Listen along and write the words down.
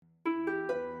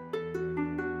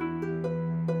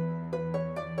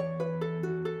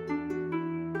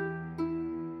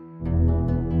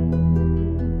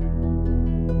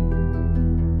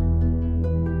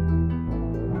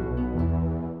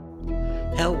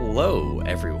Hello,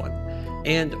 everyone,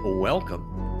 and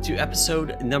welcome to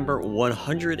episode number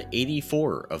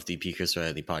 184 of the Pico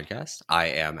Serenity podcast. I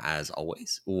am, as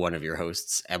always, one of your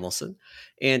hosts, Emerson,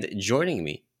 and joining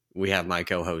me, we have my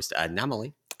co-host,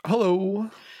 Namali. Hello.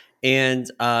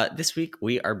 And this week,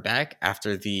 we are back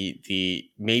after the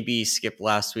maybe skip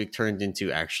last week turned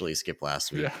into actually skip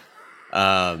last week.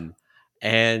 Yeah.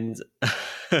 And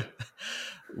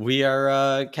we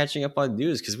are catching up on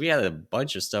news because we had a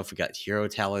bunch of stuff. We got hero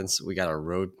talents, we got our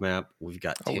roadmap, we've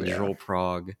got Tindril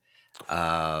prog.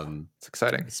 It's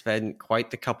exciting. It's been quite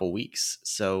the couple weeks.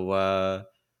 So how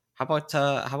about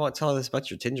telling us about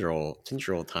your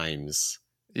Tindril times?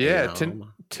 Yeah,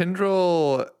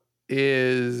 Tindril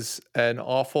is an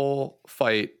awful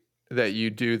fight that you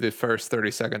do the first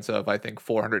 30 seconds of, I think,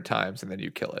 400 times, and then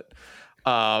you kill it.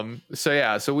 So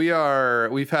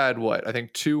we've had I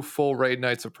think 2 full raid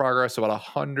nights of progress, about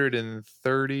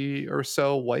 130 or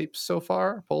so wipes so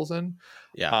far, pulls in.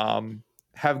 Yeah.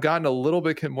 Have gotten a little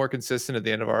bit more consistent at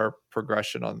the end of our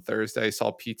progression on Thursday.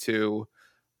 Saw P2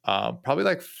 probably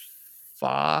like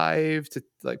 5 to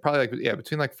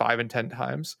between like 5 and 10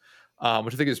 times,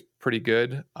 which I think is pretty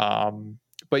good.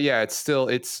 But yeah, it's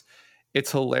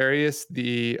hilarious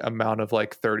the amount of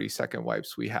like 30-second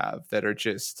wipes we have that are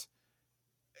just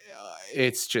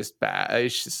it's just bad.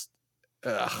 It's just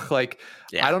I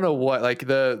don't know what, like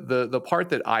the part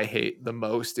that I hate the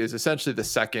most is essentially the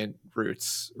second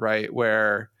roots, right?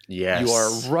 Where you are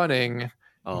running,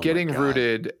 getting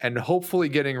rooted, and hopefully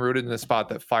getting rooted in a spot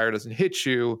that fire doesn't hit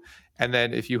you. And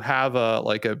then if you have a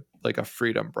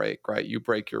freedom break, right, you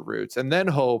break your roots and then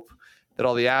hope that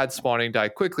all the ads spawning die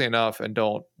quickly enough and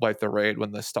don't wipe the raid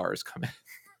when the stars come in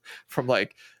from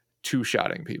like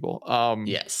two-shotting people.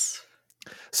 Yes.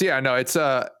 So yeah, no, it's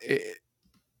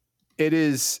it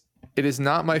is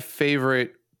not my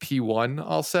favorite P1,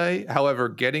 I'll say. However,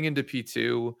 getting into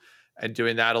P2 and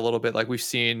doing that a little bit, like we've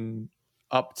seen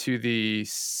up to the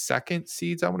second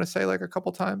seeds, I want to say, like a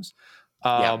couple times.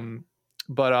 But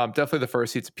definitely the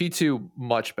first seeds. P2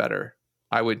 much better.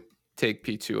 I would take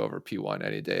P2 over P1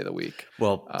 any day of the week.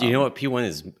 Well, do you know what P1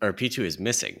 is or P2 is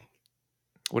missing?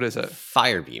 What is it?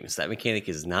 Fire beams. That mechanic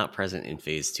is not present in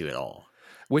phase 2 at all.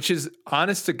 Which is,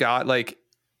 honest to God, like,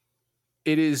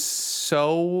 it is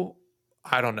so,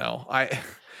 I don't know.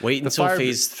 Wait until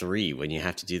phase 3 when you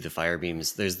have to do the fire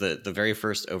beams. There's the very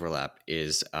first overlap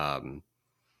is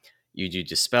you do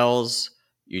dispels,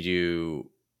 you do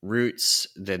roots,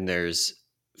 then there's,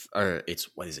 or it's,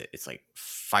 what is it? It's like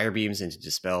fire beams into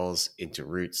dispels, into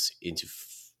roots, into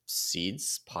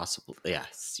seeds, possibly. Yeah,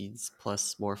 seeds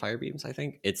plus more fire beams, I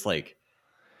think. It's like,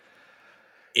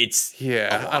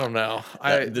 I don't know.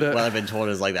 What I've been told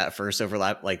is like that first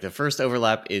overlap, like the first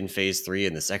overlap in phase 3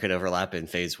 and the second overlap in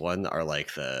phase 1 are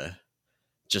like the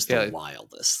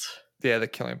wildest. Yeah, the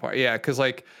killing part. Yeah, because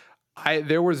like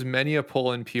there was many a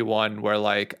pull in P1 where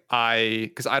like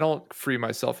because I don't free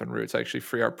myself in roots, I actually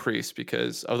free our priest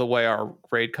because of the way our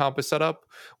raid comp is set up.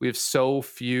 We have so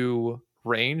few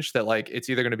range that like it's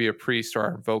either going to be a priest or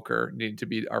our invoker needing to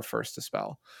be our first to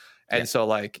spell. And so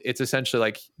like it's essentially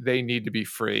like they need to be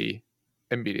free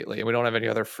immediately, and we don't have any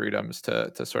other freedoms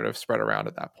to sort of spread around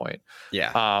at that point.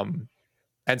 Yeah.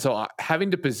 And so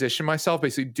having to position myself,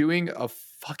 basically doing a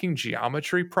fucking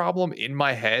geometry problem in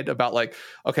my head about like,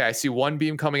 okay, I see one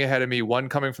beam coming ahead of me, one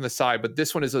coming from the side, but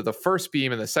this one is the first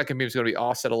beam and the second beam is going to be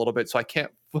offset a little bit, so I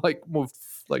can't like move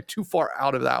like too far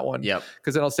out of that one. Yep.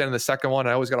 Because then I'll stand in the second one.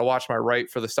 I always got to watch my right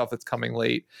for the stuff that's coming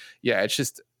late. Yeah, it's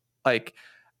just like.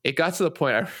 It got to the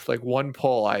point, like one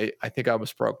pull, I think I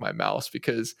almost broke my mouse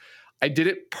because I did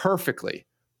it perfectly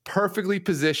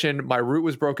positioned. My root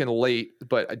was broken late,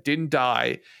 but I didn't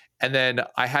die. And then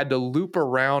I had to loop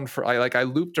around I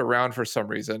looped around for some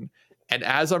reason. And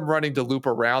as I'm running to loop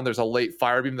around, there's a late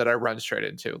fire beam that I run straight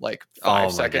into like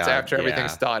 5 seconds after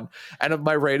everything's done. And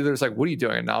my raider's like, what are you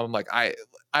doing? And now I'm like, I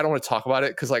don't want to talk about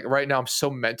it because like right now I'm so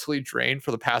mentally drained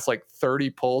for the past like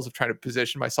 30 pulls of trying to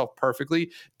position myself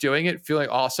perfectly, doing it, feeling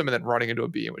awesome, and then running into a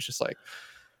beam. It was just like,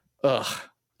 ugh.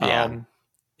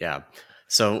 Yeah.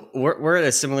 So we're at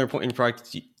a similar point in prog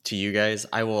to you guys.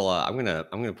 I will. I'm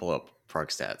gonna pull up prog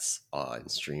stats on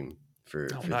stream for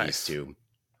these two.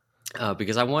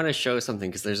 Because I want to show something,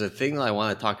 because there's a thing that I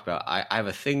want to talk about. I have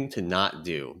a thing to not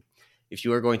do. If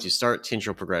you are going to start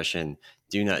Tindril progression,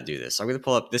 do not do this. So I'm going to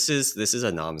pull up, this is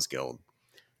a Noms guild.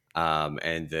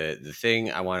 And the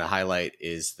thing I want to highlight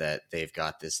is that they've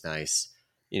got this nice,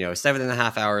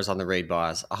 7.5 hours on the raid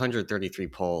boss, 133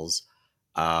 pulls.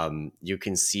 You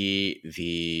can see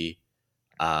the,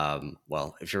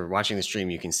 if you're watching the stream,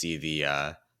 you can see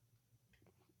the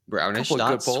brownish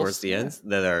dots towards the end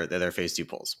that are phase 2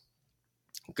 pulls.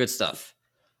 Good stuff.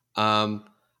 Um,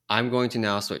 I'm going to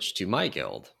now switch to my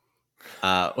guild,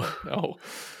 Oh no.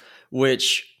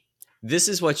 which this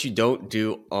is what you don't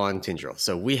do on Tindril.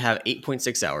 So we have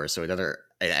 8.6 hours, so an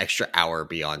extra hour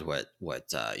beyond what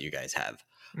you guys have.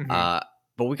 Mm-hmm. Uh,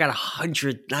 but we got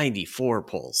 194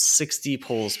 pulls, 60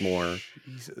 pulls more, and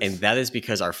Jesus. that is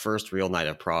because our first real night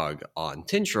of Prague on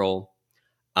Tindril,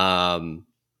 um,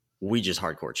 we just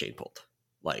hardcore chain pulled,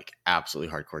 like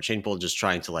absolutely hardcore chain pulled, just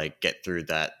trying to like get through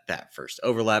that first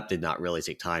overlap. Did not really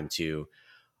take time to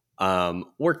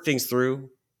work things through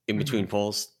in Mm-hmm. between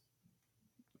pulls.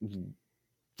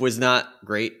 Was not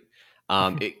great.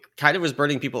 It kind of was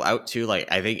burning people out too.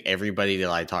 Like I think everybody that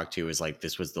I talked to was like,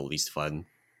 this was the least fun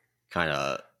kind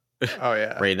of Oh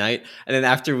yeah. raid night. And then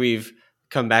after we've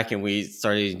come back and we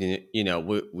started,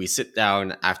 we sit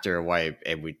down after a wipe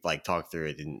and we like talk through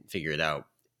it and figure it out.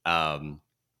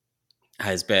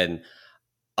 Has been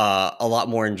a lot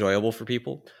more enjoyable for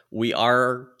people. We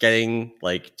are getting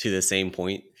like to the same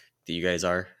point that you guys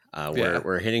are. Yeah.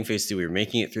 We're hitting phase 2. We were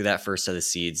making it through that first set of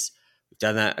seeds. We've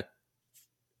done that a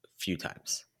few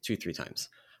times, 2-3 times,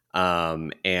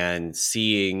 and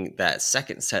seeing that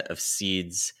second set of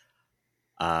seeds.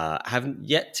 Haven't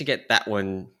yet to get that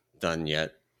one done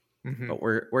yet, Mm-hmm. but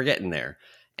we're getting there,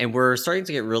 and we're starting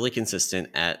to get really consistent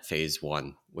at phase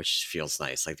 1, which feels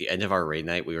nice. Like the end of our raid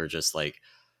night, we were just like,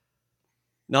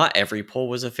 not every pull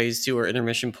was a phase 2 or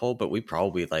intermission pull, but we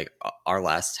probably like our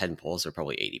last 10 pulls are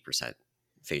probably 80%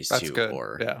 phase That's 2 good.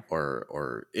 or Yeah.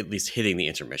 at least hitting the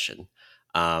intermission.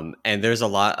 And there's a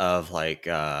lot of like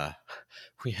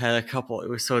we had a couple, it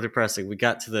was so depressing. We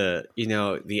got to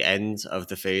the end of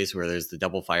the phase where there's the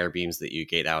double fire beams that you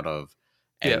gate out of,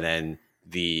 and Yeah. then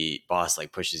the boss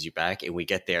like pushes you back, and we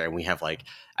get there and we have like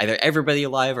either everybody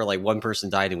alive or like one person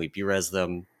died and we B-res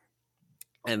them,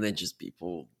 and then just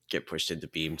people get pushed into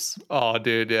beams Oh,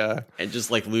 dude. Yeah. and just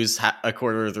like lose a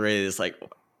quarter of the raid. It's like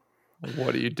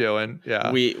What are you doing?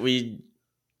 Yeah. we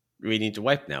need to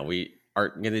wipe now. We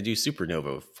aren't going to do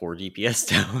supernova for DPS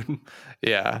down.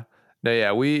 Yeah. No,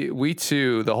 yeah, we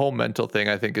too, the whole mental thing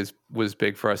I think was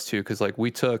big for us too, because like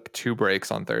we took 2 breaks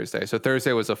on Thursday. So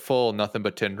Thursday was a full nothing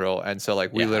but Tindril. And so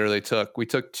like Yeah, we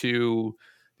took two,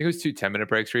 I think it was 2 10-minute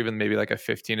breaks, or even maybe like a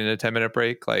 15 and a 10-minute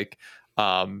break. Like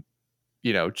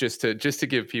just to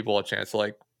give people a chance to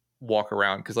like walk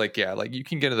around. Cause like, yeah, like you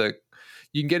can get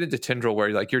into Tindril where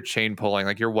like you're chain pulling,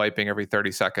 like you're wiping every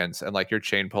 30 seconds, and like you're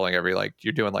chain pulling every, like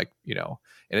you're doing like,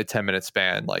 in a 10-minute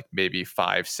span, like maybe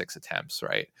 5-6 attempts,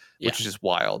 right? yeah, Which is just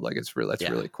wild. Like that's yeah,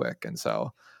 really quick. And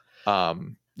so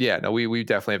yeah, no, we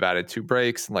definitely have added 2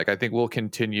 breaks, and like I think we'll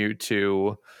continue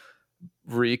to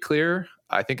re-clear.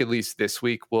 I think at least this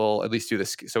week we'll at least do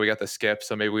this. So we got the skip.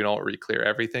 So maybe we don't re-clear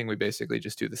everything. We basically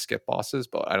just do the skip bosses.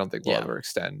 But I don't think we'll yeah, ever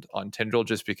extend on Tindril,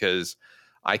 just because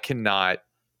I cannot.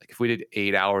 Like if we did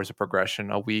 8 hours of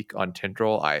progression a week on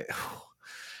Tindril, I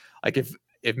like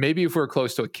if we're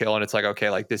close to a kill and it's like, okay,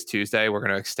 like this Tuesday we're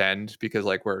going to extend because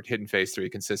like we're hitting phase 3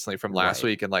 consistently from last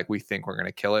right. week, and like we think we're going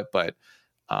to kill it. But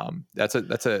that's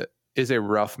a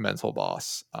rough mental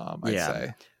boss. I'd Yeah,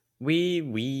 say.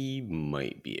 we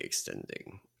might be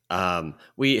extending.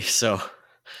 We so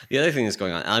the other thing that's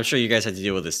going on, and I'm sure you guys had to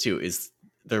deal with this too, is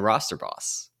the roster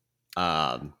boss.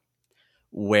 Um,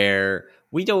 where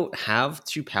we don't have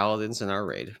 2 paladins in our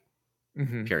raid.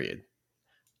 Mm-hmm. Period.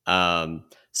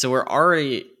 So we're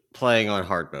already playing on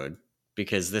hard mode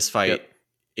because this fight Yep.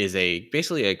 is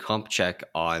basically a comp check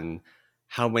on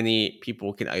how many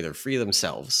people can either free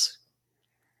themselves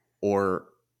or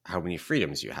how many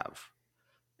freedoms you have.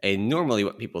 And normally,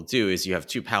 what people do is you have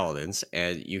 2 paladins,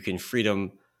 and you can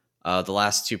freedom the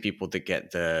last 2 people to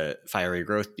get the fiery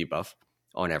growth debuff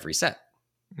on every set.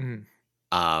 Mm-hmm.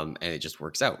 And it just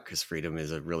works out because freedom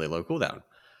is a really low cooldown.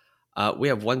 We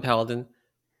have 1 paladin,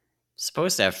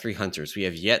 supposed to have 3 hunters.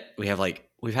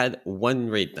 We've had 1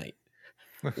 raid night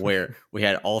where we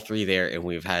had all 3 there, and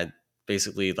we've had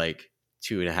basically like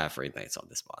 2.5 raid nights on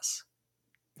this boss.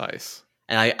 Nice.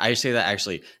 And I say that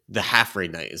actually the half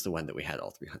raid night is the one that we had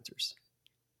all 3 hunters.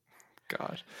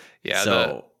 God. Yeah,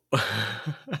 So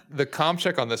the comp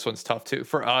check on this one's tough too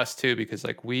for us too, because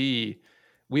like we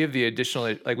have the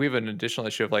additional, like we have an additional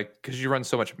issue of like, because you run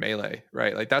so much melee,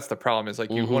 right? Like that's the problem, is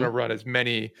like you want to mm-hmm. run as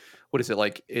many, what is it,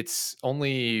 like it's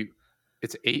 8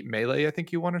 melee I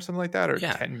think you want, or something like that, or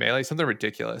Yeah, 10 melee, something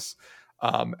ridiculous.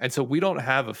 And so we don't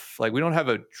have we don't have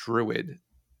a druid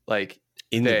like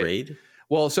in the that. raid,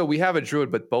 Well, so we have a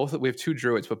druid, but we have 2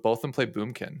 druids, but both of them play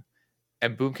boomkin,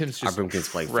 and boomkin's our just boomkin's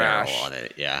playing feral trash. on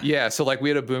it. Yeah, Yeah, so like we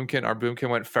had a boomkin. Our boomkin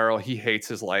went feral. He hates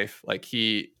his life. Like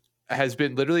he has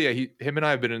been literally him and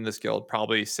I have been in this guild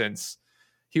probably since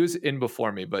he was in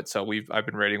before me. But so I've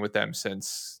been raiding with them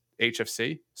since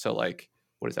HFC. So like,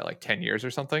 what is that, like 10 years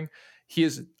or something? He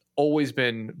has always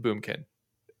been Boomkin.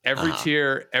 Every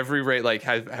tier, every rate, like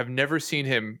have never seen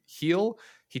him heal.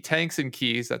 He tanks and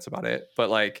keys. That's about it. But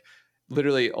like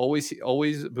literally always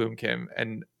Boomkin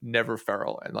and never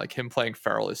Feral. And like him playing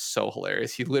Feral is so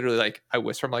hilarious. He literally like, I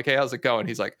whisper him like, hey, how's it going?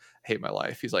 He's like, I hate my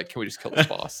life. He's like, can we just kill this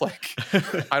boss? Like,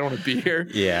 I don't want to be here.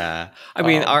 Yeah. I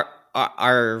mean,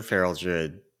 our Feral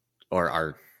Druid or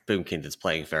our Boomkin that's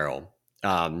playing Feral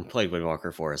played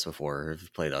Windwalker for us before,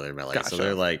 have played other melee. Gotcha. So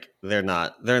they're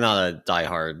not a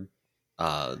diehard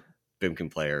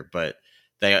Boomkin player, but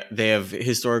they have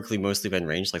historically mostly been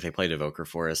ranged. Like they played Evoker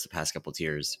for us the past couple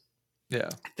tiers. Yeah.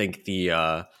 I think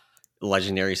the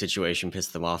legendary situation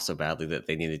pissed them off so badly that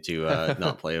they needed to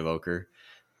not play Evoker,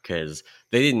 because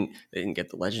they didn't get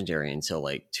the legendary until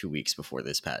like 2 weeks before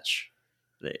this patch.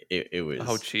 It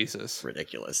was Jesus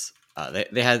ridiculous.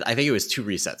 They had, I think it was 2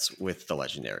 resets with the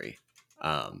legendary.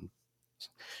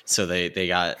 So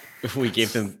we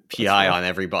gave them PI on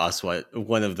every boss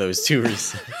one of those 2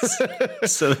 resets,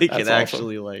 so they can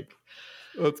actually like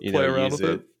let's play around with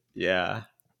it. Yeah,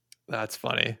 that's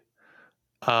funny.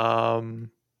 That's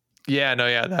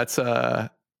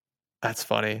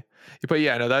funny. But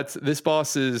yeah, no, this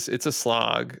boss it's a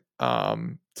slog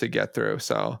to get through.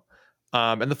 So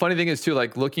and the funny thing is too,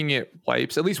 like looking at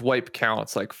wipes, at least wipe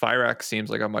counts, like Fyrax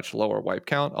seems like a much lower wipe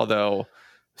count, although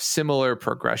similar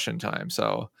progression time.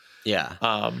 So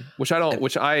yeah. Which I don't know.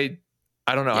 Yeah.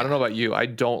 I don't know about you. I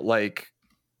don't like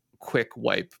quick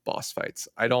wipe boss fights.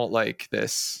 I don't like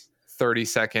this 30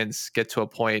 seconds, get to a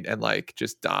point and like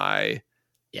just die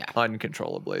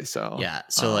uncontrollably. So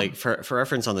like for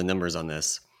reference on the numbers on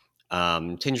this,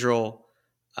 Tindril,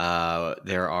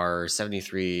 there are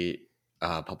 73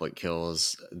 public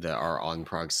kills that are on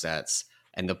prog stats,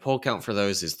 and the pull count for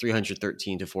those is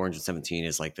 313 to 417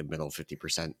 is like the middle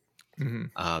 50%.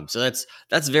 Mm-hmm. So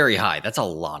that's very high. That's a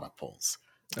lot of pulls.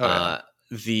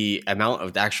 The amount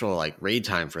of actual like raid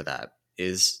time for that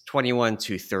is 21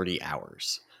 to 30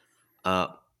 hours.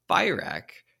 Byrak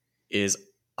is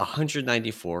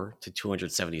 194 to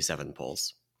 277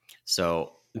 pulls.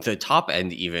 So the top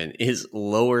end even is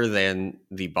lower than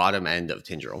the bottom end of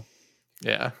Tindril.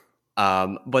 Yeah.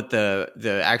 But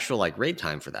the actual like raid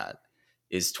time for that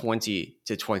is 20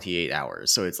 to 28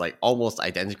 hours. So it's like almost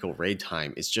identical raid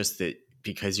time. It's just that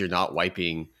because you're not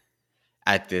wiping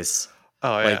at this.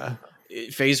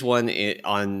 Phase 1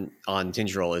 on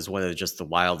Tindril is one of just the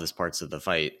wildest parts of the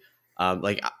fight.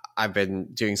 Like I've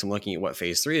been doing some looking at what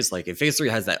phase 3 is like, and phase 3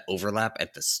 has that overlap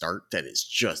at the start that is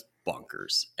just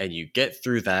bonkers, and you get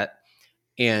through that,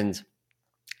 and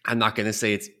I'm not going to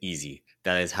say it's easy.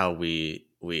 That is how we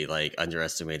like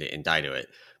underestimate it and die to it,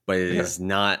 but it is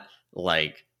not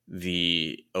like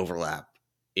the overlap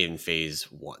in phase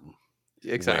 1.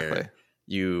 Exactly.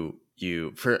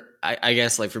 I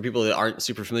guess like for people that aren't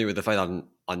super familiar with the fight on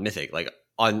Mythic, like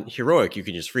on Heroic, you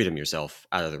can just freedom yourself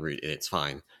out of the root and it's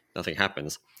fine. Nothing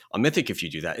happens. On Mythic, if you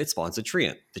do that, it spawns a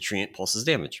Treant. The Treant pulses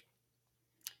damage.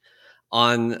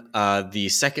 On the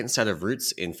second set of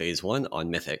roots in phase 1 on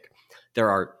Mythic, there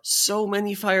are so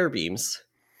many fire beams,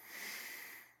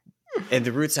 and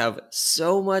the roots have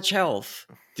so much health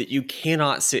that you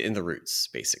cannot sit in the roots,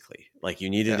 basically. Like you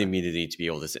need an immunity to be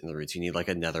able to sit in the roots. You need like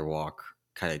a nether walk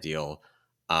kind of deal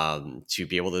to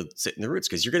be able to sit in the roots,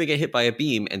 because you're going to get hit by a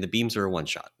beam, and the beams are a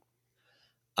one-shot.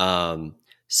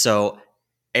 So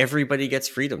everybody gets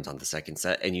freedomed on the second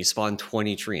set, and you spawn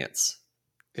 20 Treants.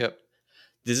 Yep.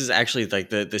 This is actually like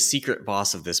the secret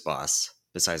boss of this boss,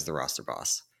 besides the roster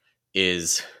boss,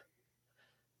 is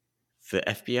the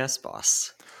FPS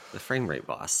boss, the frame rate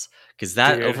boss, because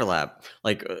that overlap,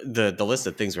 like the list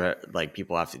of things where like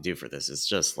people have to do for this is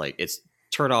just like, it's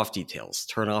turn off details,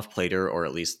 turn off plater, or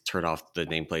at least turn off the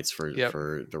nameplates for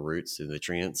the roots and the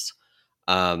treants.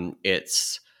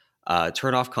 It's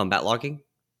turn off combat logging.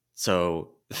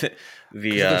 So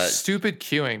the stupid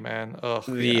queuing, man.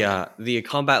 The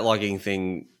combat logging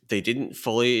thing, they didn't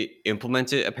fully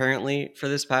implement it apparently for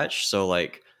this patch. So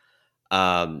like,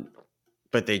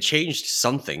 but they changed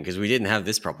something, because we didn't have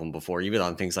this problem before, even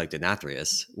on things like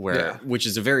Denathrius, which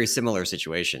is a very similar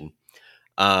situation.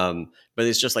 But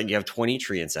it's just like you have 20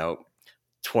 treants out,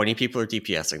 20 people are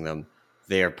DPSing them,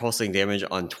 they are pulsing damage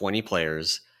on 20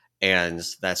 players, and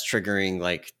that's triggering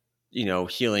like,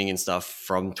 healing and stuff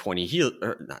from not 20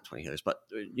 healers, but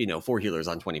 4 healers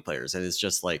on 20 players, and it's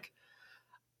just like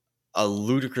a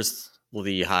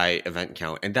ludicrously high event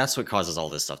count, and that's what causes all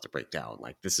this stuff to break down.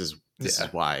 Like this is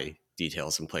why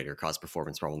details and plater cause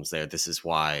performance problems there. This is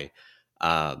why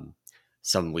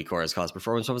some weak auras cause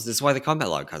performance problems. This is why the combat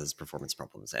log causes performance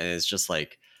problems. And it's just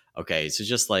like, okay, so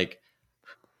just like,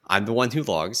 I'm the one who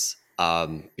logs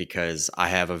because I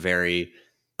have a very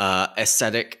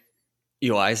aesthetic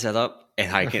UI setup,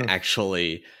 and I can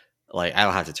actually like I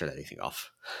don't have to turn anything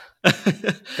off.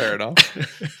 Fair enough.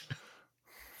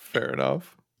 Fair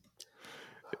enough.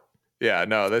 Yeah,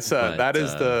 no, this But that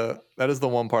is the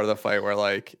one part of the fight where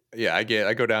like yeah, I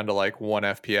go down to like 1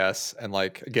 FPS and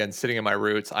like again sitting in my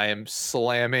roots, I am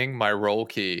slamming my roll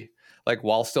key like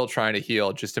while still trying to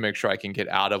heal just to make sure I can get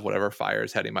out of whatever fire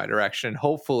is heading my direction.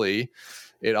 Hopefully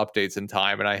it updates in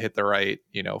time and I hit the right,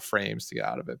 frames to get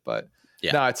out of it. But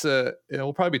yeah, no, it's a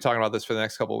we'll probably be talking about this for the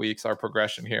next couple of weeks, our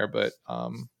progression here. But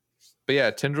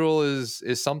yeah, Tindril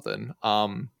is something.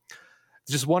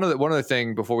 Just one other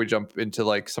thing before we jump into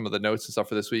like some of the notes and stuff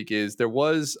for this week is there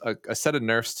was a set of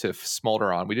nerfs to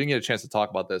Smolderon. We didn't get a chance to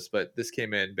talk about this, but this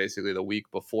came in basically the week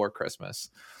before Christmas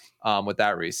with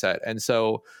that reset. And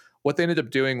so what they ended up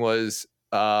doing was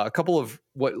a couple of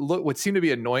what seemed to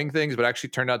be annoying things, but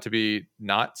actually turned out to be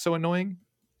not so annoying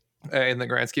in the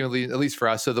grand scheme, at least for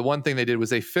us. So the one thing they did was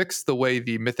they fixed the way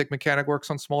the mythic mechanic works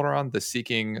on Smolderon, the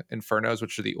Seeking Infernos,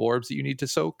 which are the orbs that you need to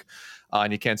soak.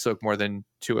 And you can't soak more than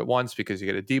 2 at once because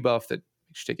you get a debuff that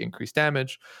makes you take increased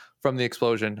damage from the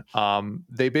explosion.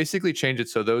 They basically changed it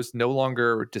so those no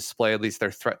longer display at least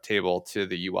their threat table to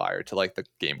the UI or to like the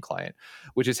game client,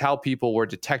 which is how people were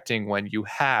detecting when you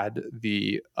had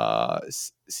the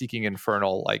Seeking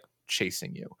Infernal like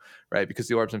chasing you, right? Because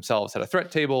the orbs themselves had a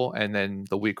threat table, and then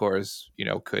the weak ores,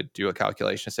 could do a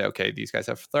calculation and say, okay, these guys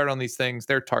have threat on these things,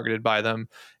 they're targeted by them,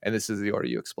 and this is the order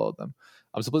you explode them.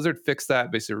 So Blizzard fixed that,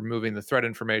 basically removing the threat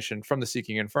information from the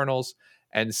Seeking Infernals,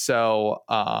 and so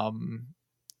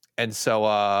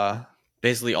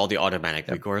basically all the automatic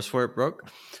yep. weak ores for it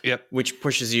broke. Yep. Which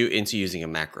pushes you into using a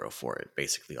macro for it.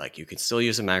 Basically, like you can still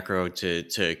use a macro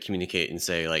to communicate and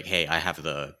say like, hey, I have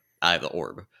the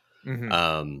orb.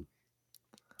 Mm-hmm.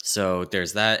 So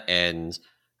there's that, and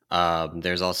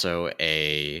there's also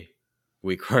a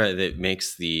weak core that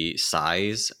makes the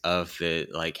size of the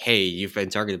like, hey, you've been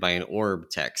targeted by an orb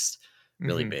text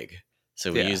really big.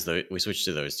 So we switched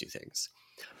to those two things.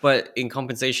 But in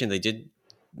compensation, they did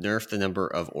nerf the number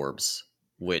of orbs,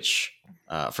 which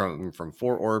from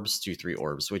 4 orbs to 3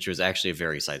 orbs, which was actually a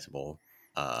very sizable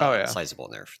sizable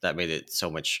nerf. That made it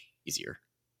so much easier.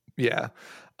 Yeah.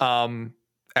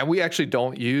 And we actually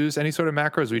don't use any sort of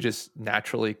macros. We just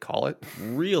naturally call it.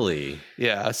 Really?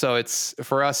 Yeah. So it's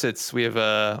for us, we actually have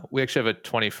a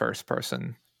 21st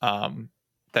person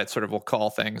that sort of will call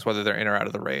things, whether they're in or out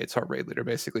of the raid. It's our raid leader,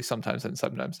 basically, sometimes and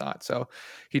sometimes not. So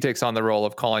he takes on the role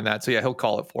of calling that. So yeah, he'll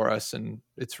call it for us, and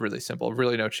it's really simple.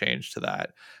 Really no change to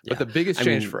that. But the biggest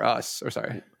change for us,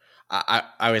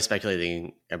 I was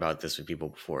speculating about this with people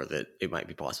before that it might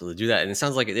be possible to do that, and it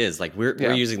sounds like it is. Like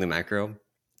we're using the macro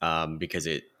because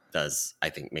it does, I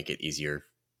think, make it easier.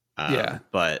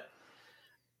 But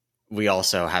we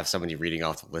also have somebody reading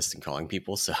off the list and calling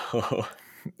people, so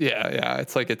yeah,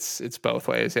 it's like it's both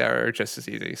ways, or just as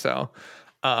easy. So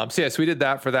yes, we did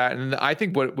that for that, and I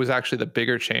think what was actually the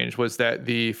bigger change was that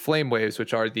the flame waves,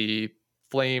 which are the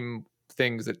flame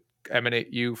things that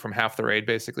emanate you from half the raid,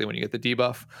 basically when you get the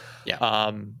debuff,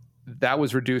 that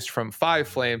was reduced from 5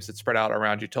 flames that spread out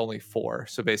around you to only 4.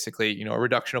 So basically, a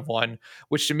reduction of 1,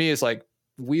 which to me is like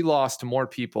we lost more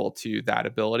people to that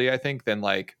ability, I think, than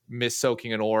like miss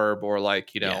soaking an orb or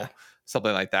like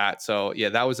something like that. So yeah,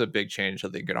 that was a big change, I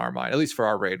think, in our mind, at least for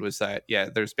our raid, was that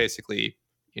there's basically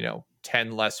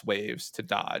 10 less waves to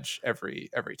dodge every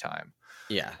time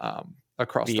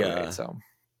across the raid. So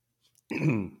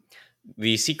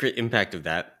the secret impact of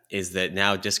that is that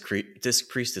now Disc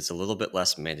Priest is a little bit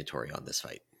less mandatory on this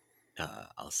fight,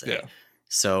 I'll say.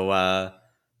 So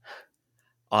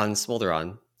on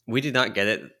Smolderon, we did not get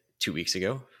it 2 weeks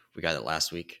ago. We got it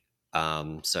last week.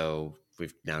 So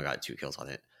we've now got 2 kills on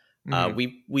it.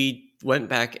 We went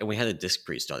back and we had a Disc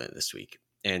Priest on it this week.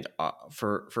 And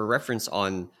for reference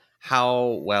on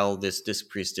how well this Disc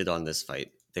Priest did on this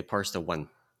fight, they parsed a 1.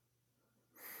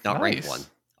 Not ranked 1,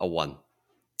 a 1.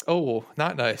 Oh,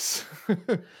 not nice.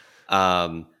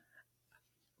 But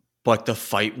the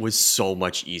fight was so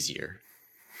much easier.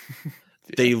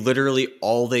 They literally,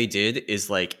 all they did is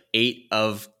like 8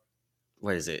 of,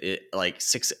 what is it? Like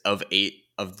 6 of 8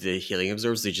 of the healing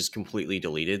absorbs, they just completely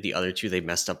deleted. The other 2, they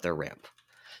messed up their ramp.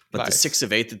 But the 6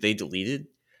 of 8 that they deleted,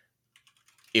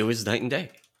 it was night and day.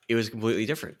 It was completely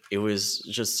different. It was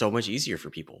just so much easier for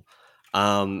people.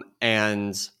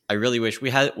 And I really wish we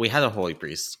had a Holy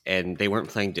Priest, and they weren't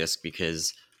playing Disc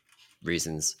because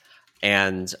reasons.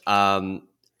 And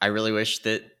I really wish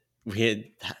that we had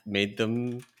made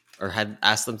them or had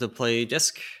asked them to play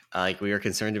Disc. Like we were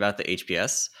concerned about the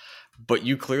HPS, but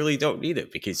you clearly don't need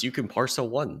it because you can parse a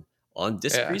 1 on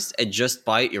Disc Yeah. Priest, and just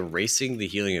by erasing the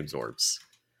healing absorbs.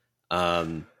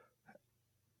 Um,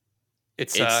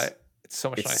 It's it's so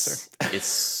much nicer.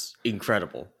 it's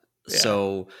incredible. Yeah.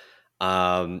 So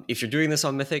if you're doing this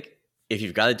on Mythic, if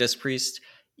you've got a Disc Priest,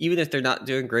 even if they're not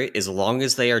doing great, as long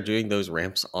as they are doing those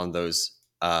ramps on those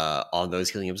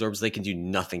healing absorbs, they can do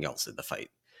nothing else in the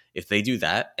fight. If they do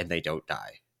that and they don't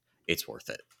die, it's worth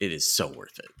it. It is so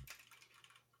worth it.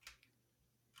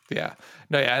 Yeah.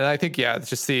 No, yeah, and I think it's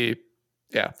just the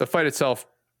fight itself.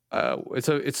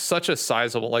 It's such a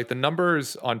sizable, like, the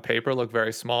numbers on paper look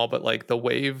very small, but like the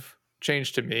wave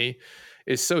change to me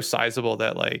is so sizable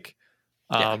that like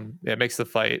Yeah. it makes the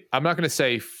fight, I'm not going to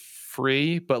say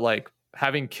free, but like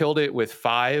having killed it with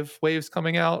 5 waves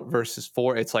coming out versus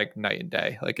 4, it's like night and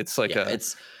day. Like it's like Yeah, a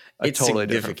it's totally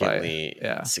different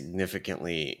fight.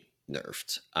 significantly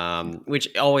nerfed.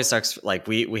 Which always sucks. Like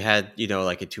we had,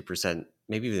 like a 2%,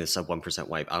 maybe even a sub 1%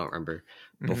 wipe, I don't remember,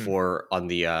 Mm-hmm. before on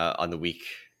the week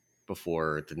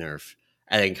before the nerf.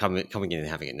 And then coming in and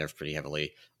having it nerfed pretty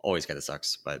heavily always kind of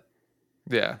sucks. But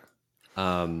Yeah.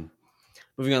 um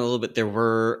moving on a little bit, there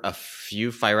were a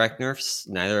few Fire Act nerfs.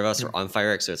 Neither of us are Mm-hmm. on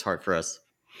Fire Act, so it's hard for us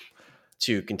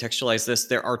to contextualize this.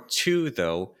 There are 2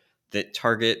 though that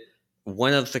target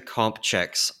one of the comp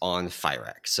checks on Fire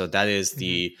Act. So that is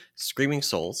the Screaming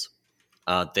Souls.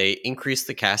 They increase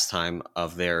the cast time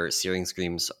of their Searing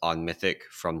Screams on Mythic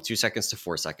from 2 seconds to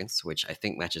 4 seconds, which I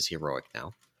think matches Heroic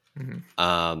now.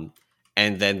 Mm-hmm.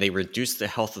 And then they reduce the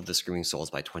health of the Screaming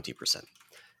Souls by 20%.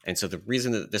 And so the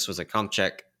reason that this was a comp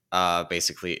check,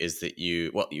 basically, is that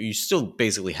you still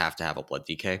basically have to have a Blood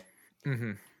DK.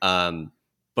 Mm-hmm.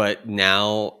 But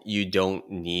now you don't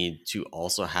need to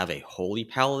also have a Holy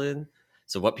Paladin.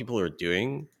 So what people are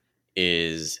doing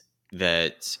is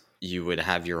that you would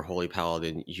have your Holy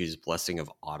Paladin use Blessing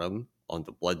of Autumn on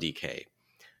the Blood DK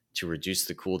to reduce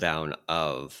the cooldown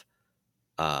of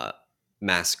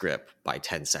Mass Grip by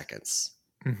 10 seconds,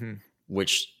 Mm-hmm.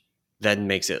 which then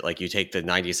makes it like you take the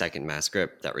 90-second Mass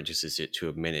Grip, that reduces it to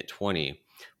a minute 20,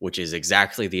 which is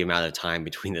exactly the amount of time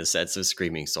between the sets of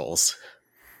Screaming Souls.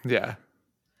 Yeah.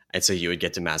 And so you would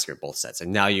get to Mass Grip both sets.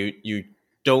 And now you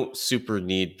don't super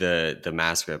need the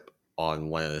Mass Grip on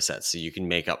one of the sets, so you can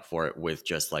make up for it with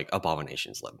just like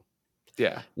Abomination's Limb,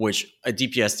 Yeah. which a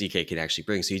DPS DK can actually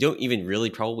bring. So you don't even really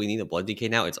probably need a Blood DK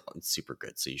now. It's super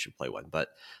good, so you should play one. But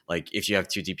like if you have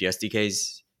 2 DPS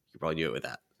DKs, you can probably do it with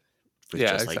that, with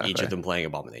Yeah, just like each exactly. of them playing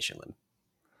Abomination Limb.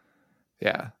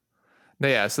 Yeah. No,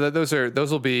 yeah. So those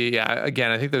will be,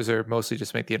 again, I think those are mostly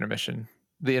just make the intermission,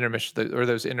 or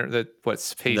those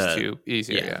what's phase 2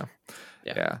 easier.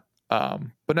 Yeah. Yeah.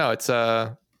 But no, it's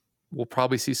we'll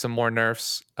probably see some more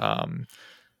nerfs.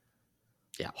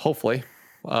 Hopefully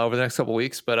over the next couple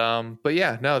weeks. But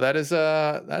yeah, no,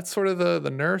 that's sort of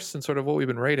the nerfs and sort of what we've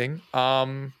been rating.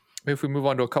 If we move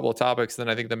on to a couple of topics, then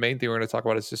I think the main thing we're going to talk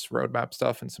about is just roadmap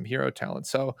stuff and some hero talent.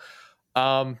 So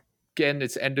again,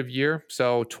 it's end of year,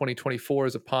 so 2024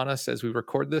 is upon us as we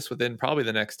record this. Within probably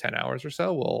the next 10 hours or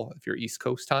so, well, if you're East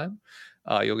Coast time,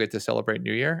 you'll get to celebrate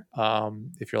New Year.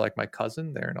 If you're like my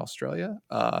cousin, they're in Australia,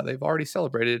 they've already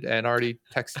celebrated and already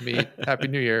texted me Happy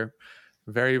New Year.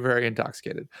 Very, very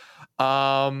intoxicated.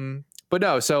 But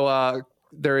no, so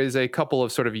there is a couple of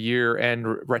sort of year-end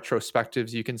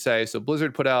retrospectives, you can say. So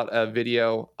Blizzard put out a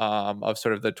video of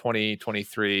sort of the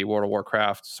 2023 World of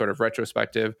Warcraft sort of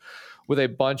retrospective with a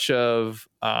bunch of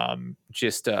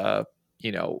just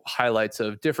highlights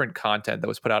of different content that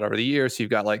was put out over the years. So you've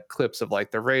got like clips of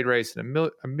like the raid race and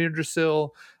a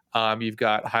Midrasil. You've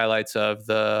got highlights of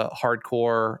the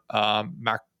hardcore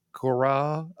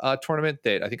Makura tournament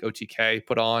that I think OTK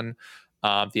put on.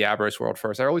 The Aberrus World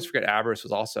First. I always forget Aberrus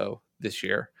was also this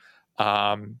year.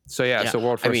 So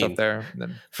World First up there. And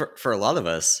then for a lot of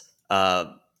us,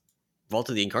 Vault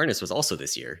of the Incarnates was also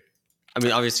this year. I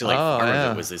mean, obviously, like farm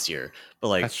of it was this year, but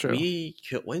like that's true.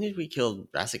 when did we kill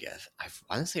Rasagath? I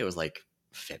want to say it was like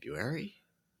February.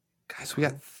 Guys, we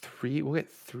got 3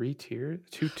 tiers,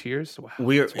 2 tiers. Wow,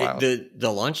 the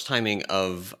launch timing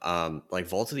of like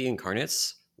Vault of the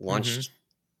Incarnates launched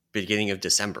beginning of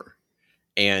December,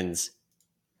 and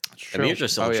Amir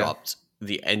still dropped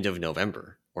the end of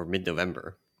November or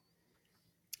mid-November.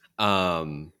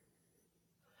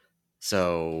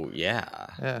 So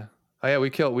yeah. Oh yeah,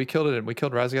 we killed it, and we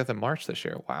killed Razagath in March this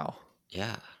year. Wow.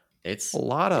 Yeah, it's a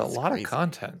lot of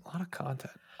content.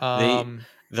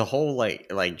 The whole like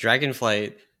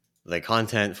Dragonflight, the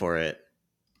content for it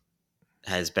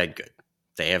has been good.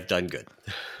 They have done good.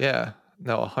 Yeah.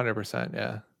 No, 100%.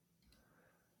 Yeah.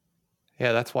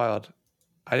 Yeah, that's wild.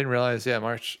 I didn't realize. Yeah,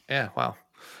 March. Yeah. Wow.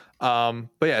 But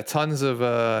yeah, tons of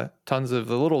the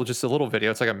just a little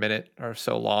video. It's like a minute or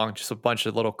so long, just a bunch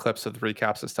of little clips of the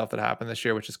recaps of stuff that happened this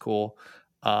year, which is cool.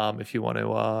 If you want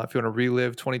to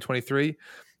relive 2023.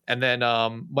 And then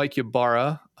Mike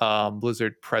Ybarra,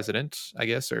 Blizzard president, I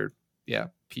guess, or yeah,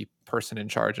 person in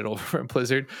charge at over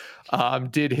Blizzard,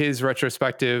 did his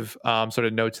retrospective sort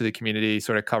of note to the community,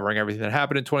 sort of covering everything that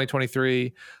happened in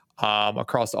 2023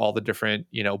 across all the different,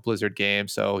 Blizzard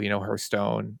games. So,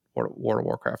 Hearthstone, World of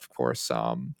Warcraft, of course,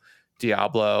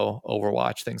 Diablo,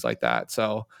 Overwatch, things like that.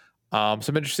 So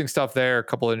some interesting stuff there, a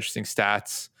couple of interesting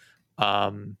stats,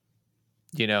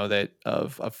 that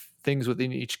of things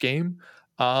within each game.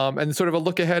 And sort of a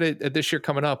look ahead at this year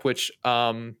coming up, which,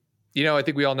 I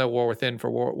think we all know War Within for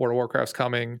World of Warcraft's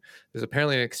coming. There's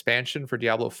apparently an expansion for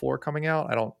Diablo 4 coming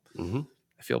out.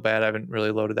 I feel bad. I haven't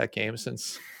really loaded that game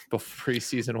since before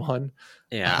season 1.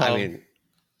 Yeah, I mean,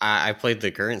 I played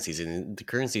the current season. The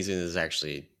current season is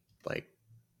actually like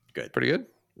good, pretty good.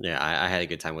 Yeah, I had a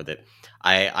good time with it.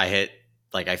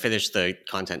 I finished the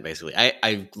content basically.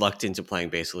 I lucked into playing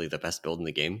basically the best build in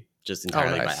the game just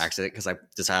entirely by accident because I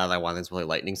decided I wanted to play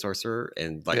Lightning Sorcerer,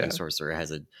 and Lightning Sorcerer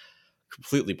has a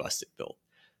completely busted build.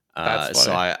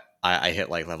 So I hit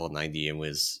like level 90 and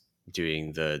was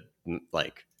doing the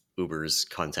like Uber's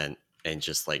content and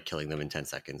just like killing them in 10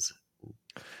 seconds.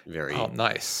 Very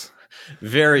nice.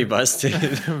 Very busted.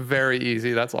 Very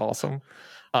easy. That's awesome.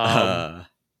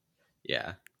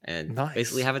 Yeah. And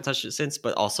basically haven't touched it since,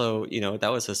 but also,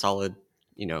 that was a solid,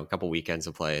 couple weekends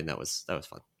of play, and that was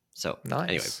fun. So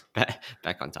anyway,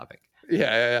 back on topic.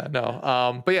 Yeah.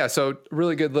 No. But yeah, so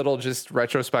really good little just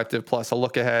retrospective plus a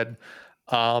look ahead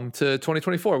to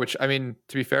 2024, which, I mean,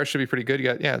 to be fair, should be pretty good.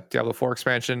 You got Diablo 4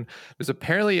 expansion. There's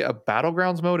apparently a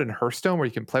battlegrounds mode in Hearthstone where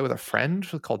you can play with a friend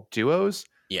called Duos.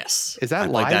 Yes. Is that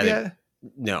live yet?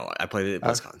 No, I played it at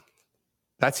BlizzCon.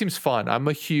 That seems fun. I'm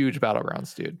a huge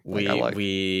battlegrounds dude.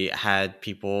 We had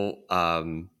people.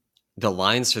 The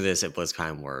lines for this at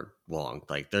BlizzCon were long.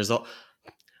 Like, there's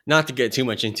not to get too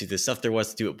much into the stuff there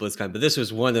was to do at BlizzCon, but this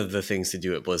was one of the things to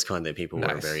do at BlizzCon that people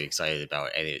were very excited about,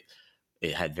 and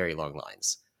it had very long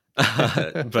lines.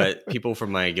 But people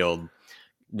from my guild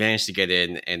managed to get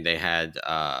in, and they had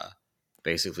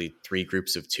basically 3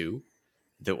 groups of 2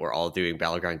 that were all doing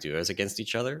battleground duos against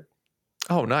each other.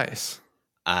 Oh, nice.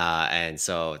 And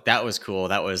so that was cool.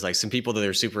 That was like some people that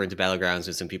are super into battlegrounds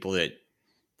and some people that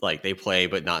like they play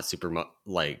but not super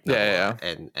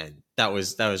and that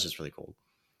was just really cool.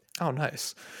 Oh,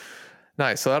 nice.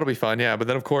 So that'll be fun. Yeah, but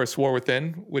then of course War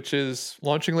Within, which is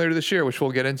launching later this year, which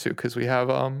we'll get into because we have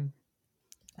I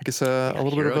guess a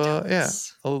little bit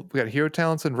of we got hero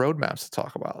talents and roadmaps to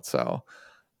talk about. So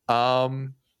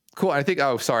cool. I think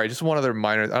just one other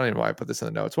minor, I don't even know why I put this in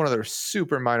the notes. One other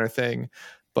super minor thing,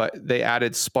 but they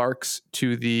added sparks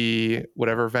to the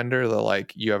whatever vendor,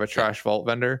 you have a trash vault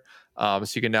vendor. So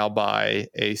you can now buy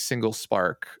a single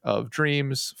spark of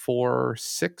dreams for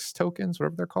 6 tokens,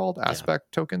 whatever they're called,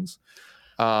 aspect tokens.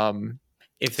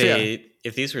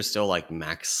 If these were still like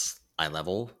max eye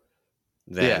level,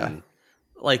 then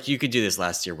like you could do this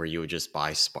last year where you would just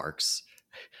buy sparks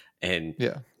and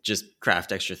just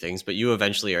craft extra things, but you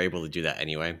eventually are able to do that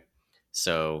anyway.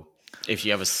 So if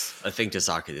you have a thing to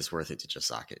socket, it's worth it to just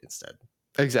socket instead.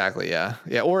 Exactly. Yeah.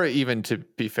 Or even, to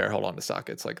be fair, hold on to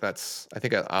sockets. Like I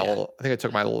think I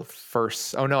took my little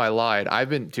first. Oh no, I lied.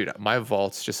 My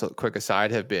vaults, just a quick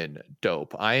aside, have been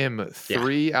dope. I am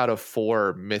 3 out of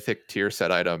 4 mythic tier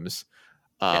set items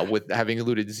with having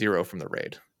looted 0 from the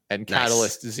raid, and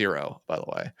catalyst 0, by the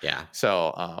way. Yeah.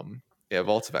 So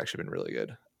vaults have actually been really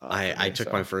good. I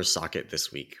took my first socket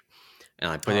this week.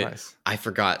 And I put I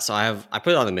forgot. So I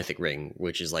put it on the mythic ring,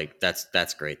 which is like,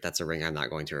 that's great. That's a ring I'm not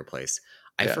going to replace.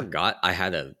 I forgot I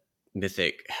had a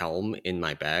mythic helm in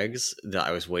my bags that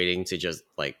I was waiting to just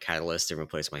like catalyst and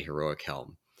replace my heroic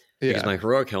helm. Because my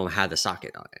heroic helm had a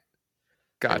socket on it.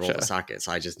 Gotcha. I rolled a socket.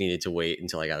 So I just needed to wait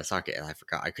until I got a socket, and I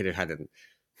forgot. I could have had an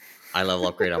eye level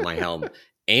upgrade on my helm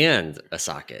and a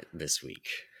socket this week.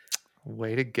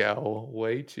 Way to go.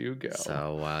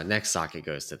 So next socket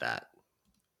goes to that.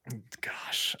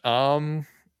 Gosh.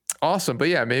 Awesome. But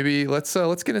yeah, maybe let's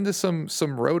get into some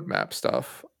roadmap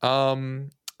stuff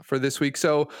for this week.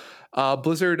 So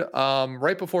Blizzard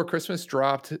right before Christmas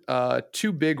dropped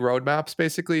 2 big roadmaps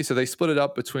basically. So they split it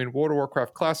up between World of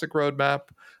Warcraft Classic roadmap,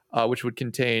 which would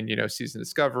contain, Season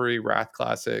Discovery, Wrath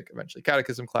Classic, eventually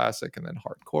Cataclysm Classic, and then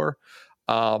Hardcore.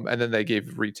 And then they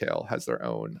gave Retail has their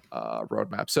own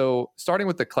roadmap. So starting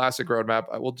with the Classic roadmap,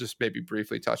 I will just maybe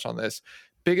briefly touch on this.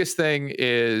 Biggest thing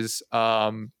is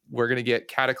we're going to get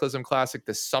Cataclysm Classic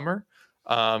this summer.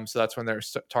 So that's when they're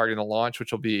targeting the launch,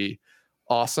 which will be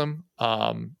awesome.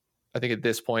 I think at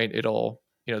this point it'll,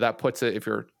 that puts it, if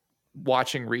you're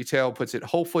watching retail, puts it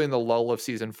hopefully in the lull of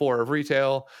season 4 of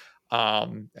retail,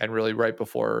 and really right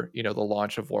before, the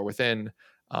launch of War Within.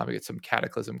 We get some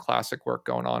Cataclysm Classic work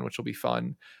going on, which will be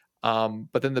fun.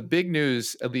 But then the big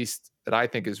news, at least that I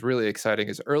think is really exciting,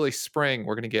 is early spring,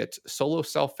 we're going to get solo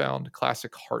self-found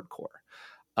classic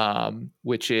hardcore,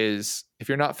 which is, if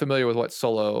you're not familiar with what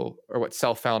solo or what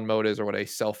self-found mode is, or what a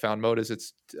self-found mode is,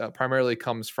 it's primarily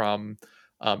comes from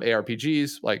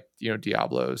ARPGs like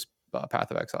Diablo's,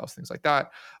 Path of Exiles, things like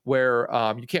that, where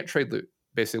you can't trade loot.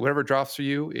 Basically, whatever drops for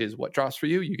you is what drops for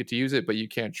you. You get to use it, but you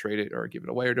can't trade it or give it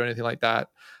away or do anything like that.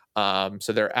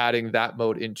 So they're adding that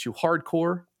mode into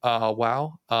hardcore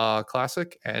WoW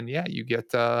Classic, and yeah, you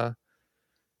get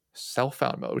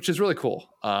self-found mode, which is really cool.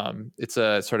 It's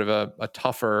a sort of a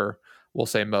tougher, we'll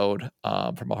say, mode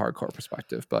from a hardcore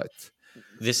perspective,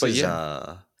 this but is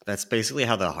yeah, that's basically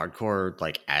how the hardcore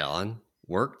like add-on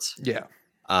worked yeah,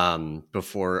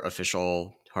 before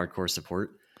official hardcore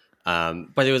support.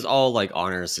 But it was all like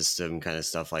honor system kind of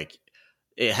stuff. Like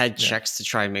it had yeah, checks to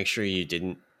try and make sure you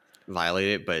didn't violate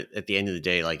it, but at the end of the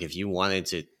day, like if you wanted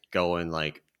to go and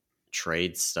like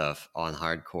trade stuff on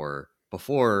hardcore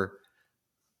before,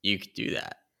 you could do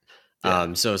that.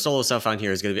 yeah. So solo stuff on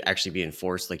here is going to actually be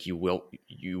enforced. Like you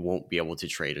won't be able to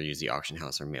trade or use the auction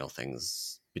house or mail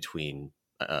things between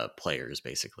players,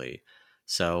 basically.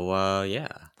 So yeah,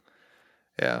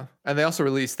 Yeah. And they also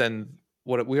released then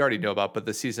what we already know about, but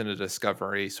the season of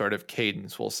discovery sort of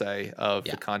cadence, we'll say, of the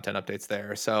yeah. content updates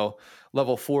there. So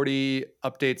level 40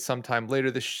 updates sometime later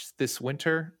this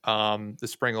winter. The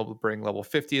spring will bring level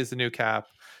 50 as the new cap.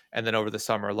 And then over the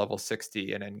summer, level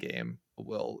 60 and endgame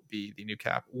will be the new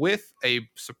cap, with a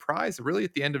surprise really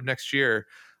at the end of next year.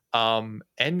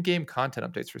 End game content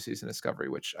updates for season discovery,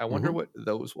 which I wonder Mm-hmm. what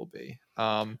those will be.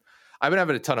 I've been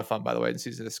having a ton of fun, by the way, in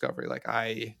season discovery. Like,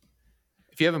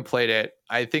 if you haven't played it,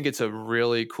 I think it's a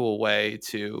really cool way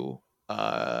to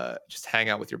just hang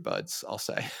out with your buds, I'll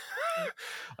say.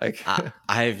 Like,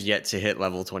 I have yet to hit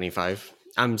level 25.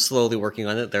 I'm slowly working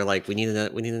on it. They're like, we need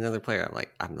another player. I'm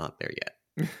like, I'm not there yet.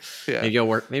 yeah,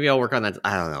 Maybe I'll work on that.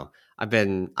 I don't know.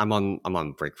 I'm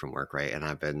on break from work, right? And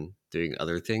I've been doing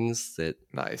other things that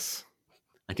nice.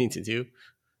 I need to do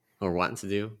or want to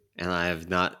do, and I have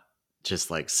not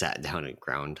just like sat down and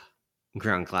ground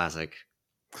classic.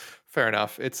 Fair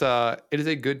enough. It is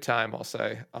a good time, I'll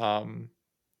say.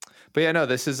 But yeah, no,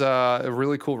 this is a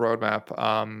really cool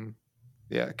roadmap.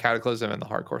 Yeah, Cataclysm and the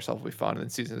hardcore stuff will be fun, and then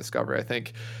season discovery, I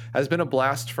think, has been a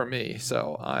blast for me.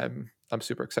 So I'm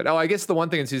super excited. Oh, I guess the one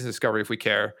thing in season discovery, if we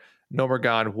care,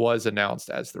 Nomergon was announced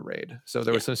as the raid. So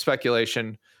there Yeah. was some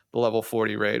speculation the level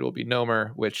 40 raid will be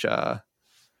Nomer, which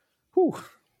whew,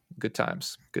 good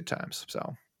times, good times.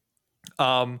 So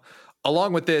um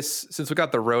along with this, since we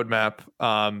got the roadmap,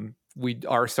 we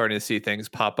are starting to see things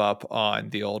pop up on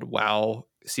the old WoW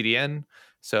CDN.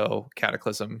 So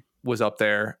Cataclysm was up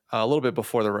there a little bit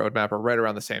before the roadmap, or right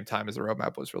around the same time as the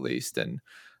roadmap was released. And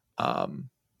um,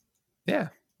 yeah,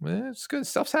 it's good.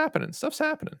 Stuff's happening. Stuff's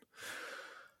happening.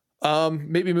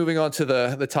 Maybe moving on to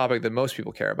the topic that most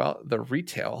people care about, the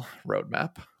retail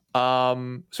roadmap.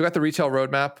 So we got the retail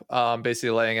roadmap,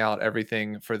 basically laying out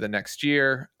everything for the next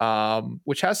year,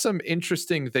 which has some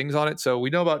interesting things on it. So we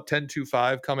know about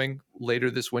 10.2.5 coming later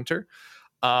this winter.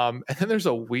 And then there's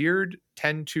a weird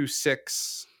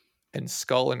 10.2.6 and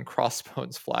skull and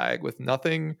crossbones flag with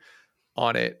nothing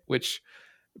on it, which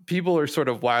people are sort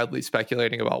of wildly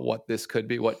speculating about what this could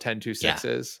be, what Yeah. 10.2.6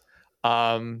 is.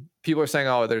 People are saying,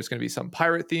 oh, there's going to be some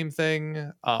pirate theme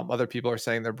thing. Other people are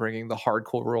saying they're bringing the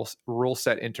hardcore rule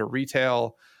set into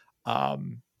retail.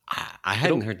 Um, I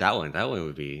hadn't it'll, heard that one. That one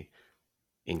would be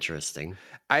interesting.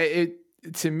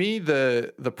 to me,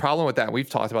 the problem with that, we've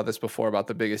talked about this before, about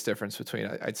the biggest difference between,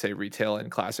 I'd say, retail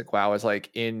and classic WoW is, like,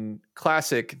 in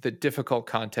classic, the difficult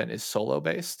content is solo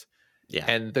based, Yeah.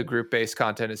 and the group based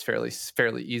content is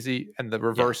fairly easy, and the Yeah.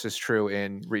 reverse is true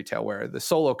in retail, where the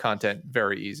solo content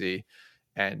very easy,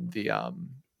 and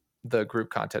the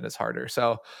group content is harder.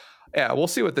 So yeah, we'll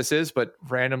see what this is, but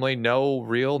randomly, no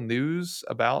real news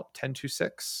about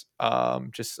 10.2.6.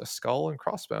 Just a skull and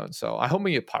crossbones. So I hope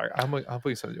we get pirate. I'm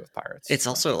hoping something to do with pirates. It's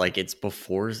also like it's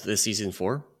before the season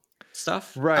 4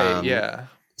 stuff. Right. Yeah.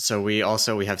 So we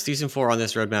have season 4 on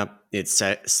this roadmap. It's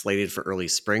slated for early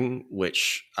spring,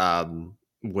 which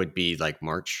would be like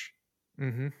March.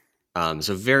 Mm-hmm.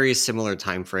 So very similar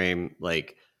time frame.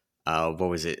 Like what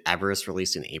was it? Aberrus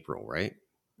released in April, right?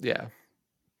 Yeah.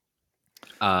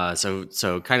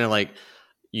 So kind of like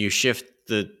you shift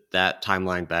that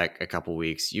timeline back a couple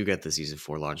weeks, you get the season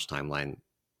 4 launch timeline.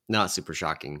 Not super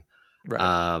shocking.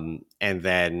 Right. And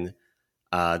then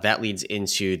That leads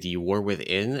into the War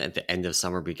Within at the end of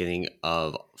summer, beginning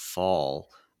of fall,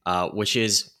 which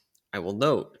is, I will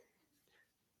note,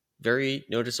 very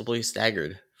noticeably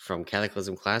staggered from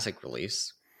Cataclysm Classic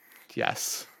release.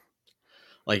 Yes.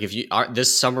 Like if you are,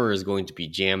 this summer is going to be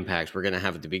jam packed. We're going to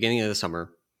have at the beginning of the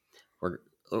summer.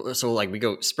 So like we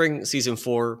go spring season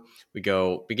 4, we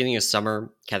go beginning of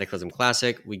summer Cataclysm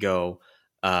Classic, we go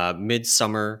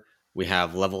midsummer, we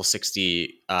have level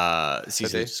 60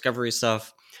 season of discovery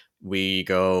stuff. We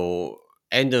go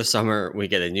end of summer, we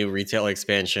get a new retail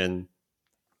expansion.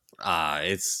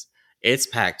 It's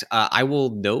packed. I will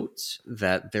note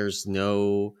that there's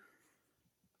no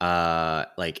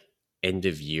like end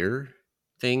of year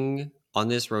thing on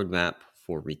this roadmap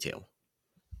for retail.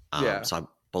 Yeah. So I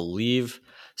believe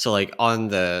so. Like on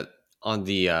the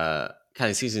kind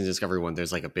of season discovery one,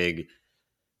 there's like a big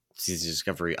season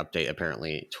discovery update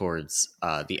apparently towards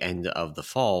the end of the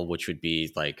fall, which would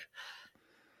be like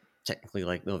technically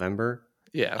like November.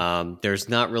 Yeah. There's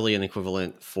not really an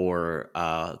equivalent for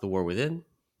the War Within,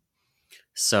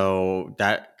 so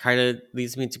that kind of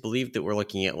leads me to believe that we're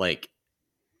looking at like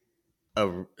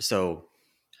so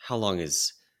how long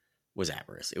was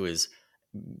Avarice? It was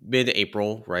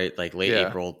mid-April, right? Like late Yeah.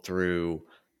 April through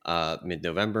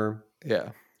mid-November. Yeah.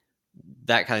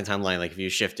 That kind of timeline, like if you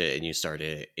shift it and you start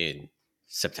it in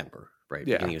September, right?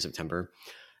 Yeah. Beginning of September.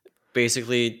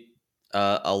 Basically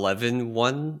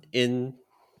 11-1 in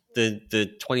the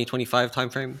 2025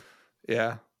 timeframe.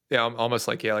 Yeah. Yeah. Almost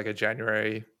like, yeah, like a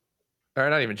January, or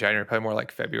not even January, probably more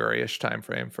like February-ish time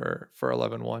frame for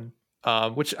 11-1.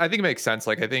 Which I think makes sense.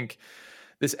 Like I think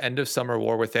this end of summer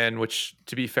War Within, which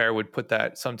to be fair would put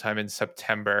that sometime in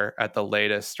September at the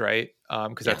latest, right?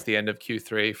 Because Yeah. that's the end of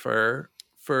Q3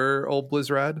 for old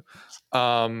Blizzard.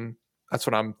 That's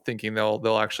what I'm thinking.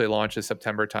 They'll actually launch a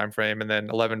September timeframe, and then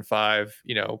 11.5,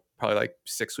 probably like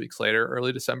 6 weeks later,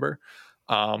 early December.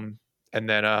 And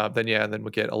then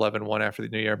we'll get 11.1 after the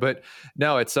new year. But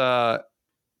no, it's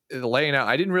laying out.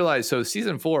 I didn't realize. So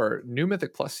season 4, new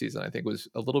Mythic Plus season, I think was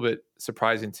a little bit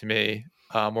surprising to me.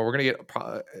 Where we're gonna get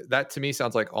that, to me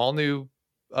sounds like all new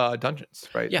dungeons,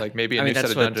 right? Yeah. Like maybe a I new mean set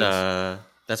of dungeons.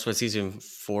 that's what season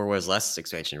 4 was last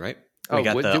expansion, right? Oh,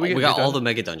 did we We get new got all the dungeons?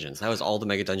 mega dungeons. That was all the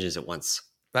mega dungeons at once.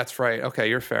 That's right. Okay,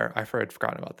 you're fair. I'd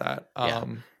forgotten about that. Yeah.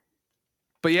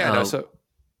 But yeah, no. So,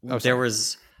 oh, There sorry.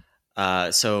 was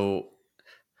so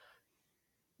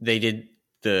they did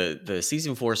the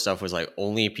season 4 stuff was like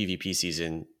only a PvP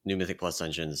season, new Mythic Plus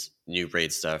dungeons, new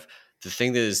raid stuff. The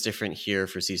thing that is different here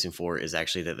for season 4 is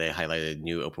actually that they highlighted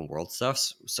new open world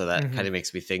stuff. So that kind of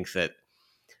makes me think that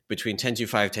between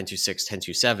 10.25,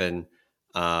 10.26,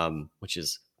 10.27, which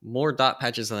is more dot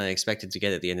patches than I expected to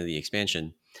get at the end of the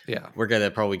expansion, Yeah, we're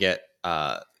gonna probably get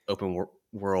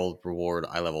world reward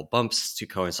eye level bumps to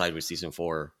coincide with season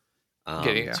 4,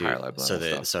 getting a to higher level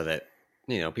stuff. so that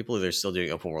people that are still doing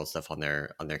open world stuff on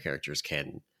their characters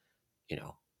can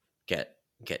get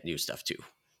new stuff too.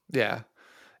 Yeah,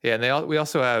 yeah, and we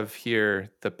also have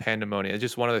here the Pandemonium.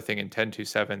 Just one other thing in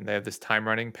 10.27, they have this time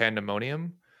running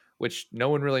Pandemonium, which no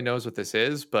one really knows what this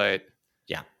is, but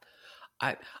Yeah,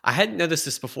 I hadn't noticed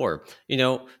this before.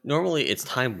 Normally it's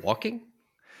time walking.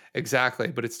 exactly,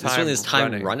 but it's This one time is time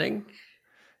running. running.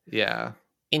 Yeah.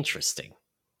 Interesting.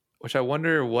 Which I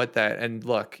wonder what that, and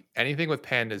look, anything with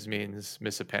pandas means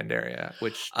Miss a Pandaria,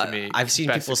 which to me, I've seen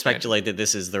best people expansion. speculate that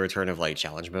this is the return of like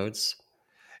challenge modes,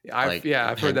 I've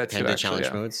heard that too, panda actually. challenge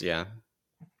Yeah. modes. Yeah,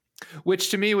 Which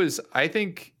to me was, I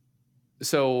think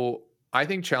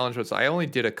challenge modes, I only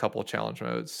did a couple challenge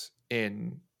modes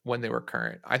in when they were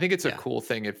current. I think it's a yeah, cool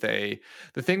thing the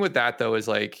thing with that though is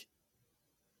like,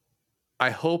 I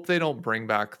hope they don't bring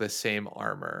back the same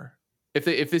armor. If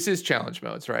this is challenge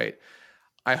modes, right?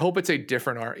 I hope it's a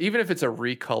different armor, even if it's a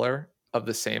recolor of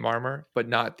the same armor, but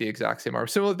not the exact same armor.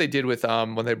 Similar to what they did with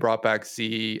when they brought back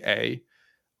ZA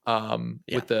yeah,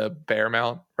 with the bear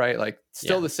mount, right? Like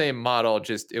still yeah, the same model,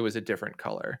 just it was a different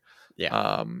color. yeah.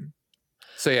 Um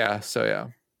so yeah.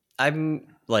 I'm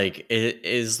like,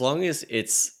 as long as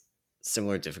it's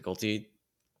similar difficulty,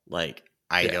 like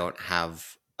I Yeah. don't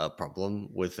have a problem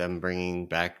with them bringing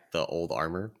back the old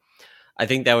armor. I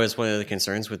think that was one of the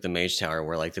concerns with the Mage Tower,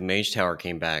 where like the Mage Tower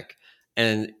came back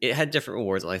and it had different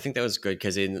rewards. And I think that was good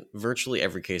because in virtually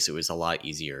every case, it was a lot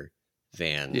easier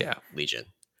than Yeah. Legion.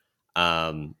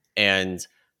 And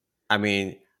I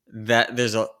mean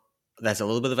that's a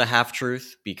little bit of a half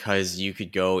truth because you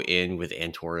could go in with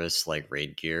Antorus like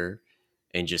raid gear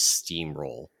and just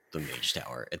steamroll the Mage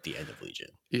Tower at the end of Legion.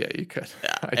 Yeah, you could.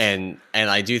 Yeah, and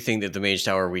I do think that the Mage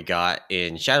Tower we got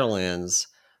in Shadowlands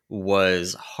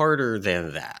was harder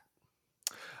than that.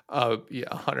 Yeah,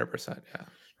 100%. Yeah.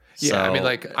 Yeah, I mean, So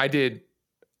like I did.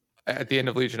 at the end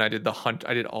of Legion, I did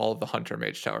all of the Hunter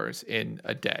Mage Towers in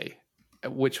a day,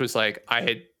 which was like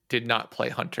did not play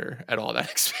Hunter at all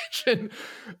that expansion,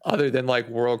 other than like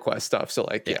World Quest stuff. So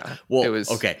like yeah, it Well,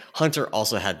 was okay. Hunter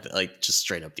also had like just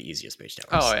straight up the easiest mage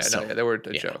oh towers. yeah, no, So yeah, they were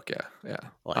a yeah, joke. Yeah.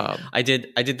 like I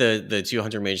did the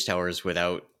 200 mage towers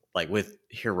without like with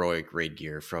heroic raid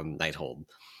gear from Nighthold,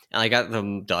 and I got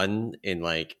them done in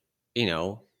like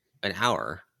an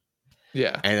hour.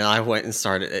 Yeah. And I went and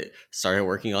started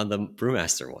working on the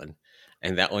brewmaster one,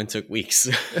 and that one took weeks.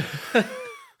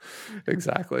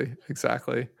 Exactly.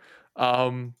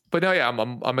 But no, yeah,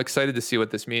 I'm excited to see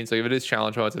what this means. Like if it is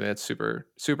challenge modes, I think that's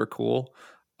super cool.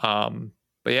 But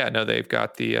yeah, no, they've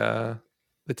got the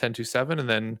 10.2.7, and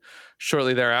then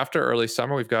shortly thereafter, early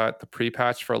summer, we've got the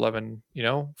pre-patch for 11,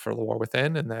 for the War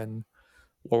Within, and then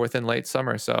War Within late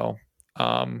summer. So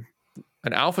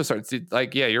an alpha starts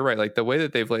like yeah, you're right. Like the way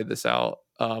that they've laid this out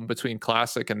between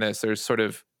classic and this, there's sort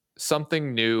of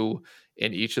something new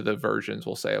in each of the versions,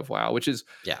 we'll say, of WoW, which is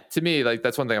Yeah. to me like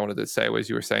that's one thing I wanted to say was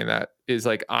you were saying that is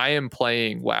like I am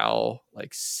playing WoW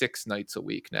like 6 nights a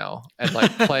week now, and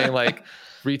like playing like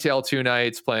retail 2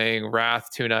 nights, playing Wrath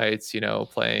 2 nights,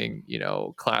 playing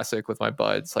classic with my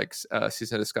buds like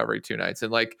Season of Discovery 2 nights,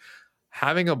 and like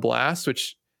having a blast,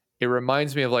 which it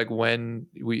reminds me of like when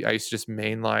I used to just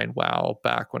mainline WoW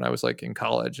back when I was like in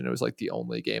college, and it was like the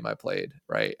only game I played,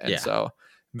 right? And Yeah. so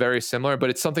very similar, but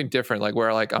it's something different, like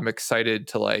where like I'm excited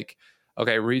to like,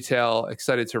 okay, retail,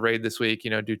 excited to raid this week,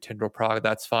 do Tindral Prog,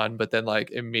 that's fun. But then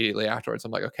like immediately afterwards,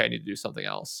 I'm like, okay, I need to do something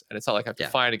else. And it's not like I have to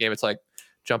find a game. It's like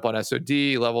jump on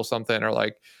SOD, level something, or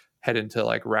like head into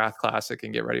like Wrath Classic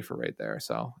and get ready for raid there.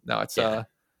 So no, it's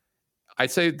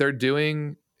I'd say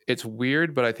it's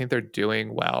weird, but I think they're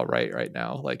doing well right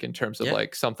now, like in terms of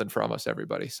like something for almost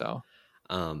everybody. So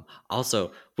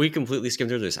also, we completely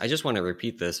skimmed through this. I just want to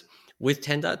repeat this. With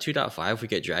 10.2.5, we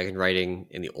get dragon riding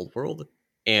in the old world,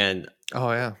 and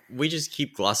oh yeah, we just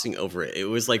keep glossing over it. It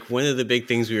was like one of the big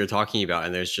things we were talking about,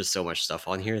 and there's just so much stuff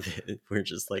on here that we're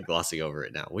just like glossing over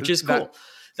it now, which is cool.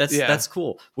 That's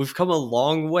cool. We've come a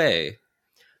long way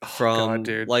from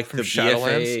like from the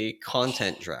Shadowlands BFA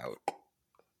content drought.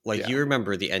 Like you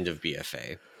remember the end of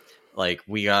BFA. Like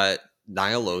we got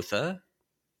Nyalotha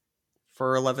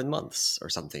for 11 months or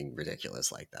something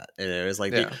ridiculous like that. And it was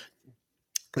like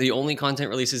the only content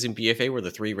releases in BFA were the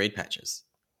 3 raid patches.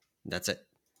 That's it.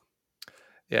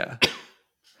 Yeah.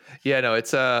 Yeah, no,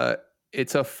 it's a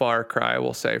far cry,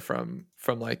 we'll say, from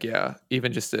like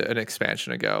even just an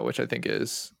expansion ago, which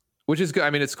is good. I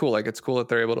mean, it's cool. Like it's cool that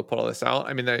they're able to put all this out.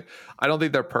 I mean, I don't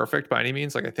think they're perfect by any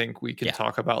means. Like I think we can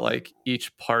talk about like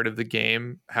each part of the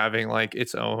game having like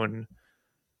its own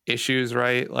issues,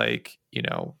 right? Like,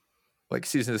 like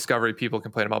Season of Discovery, people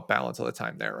complain about balance all the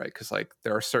time there, right? Because like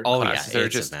there are certain classes that are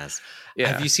just a mess. Yeah.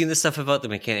 Have you seen the stuff about the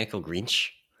mechanical Greench?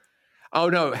 Oh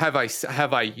no, have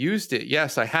I used it?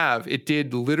 Yes, I have. It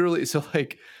did literally. So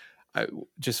like,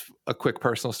 just a quick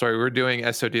personal story. We were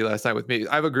doing SOD last night with me.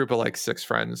 I have a group of like 6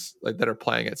 friends like that are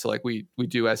playing it. So like we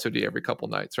do SOD every couple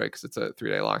nights, right? Because it's a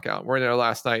 3-day lockout. We're in there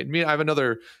last night.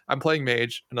 And I'm playing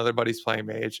Mage. Another buddy's playing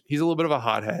Mage. He's a little bit of a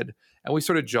hothead, and we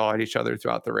sort of jaw at each other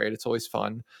throughout the raid. It's always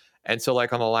fun. And so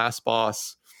like on the last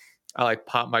boss, I like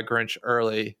pop my Grinch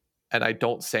early, and I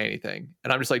don't say anything,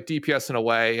 and I'm just like DPSing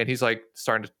away, and he's like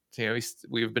starting to.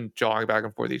 We've been jawing back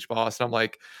and forth each boss, and I'm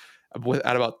like,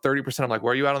 at about 30%, I'm like,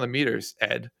 where are you at on the meters,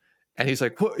 Ed? And he's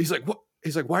like, what? He's like, what?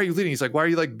 He's like, why are you leading? He's like, why are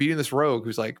you like beating this rogue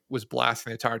who's like was blasting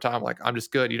the entire time? I'm like, I'm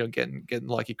just good, getting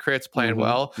lucky crits, playing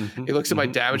well. He looks at my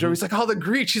damage over. He's like, oh, the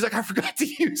Greech. He's like, I forgot to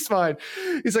use mine.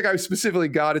 He's like, I specifically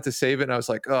got it to save it, and I was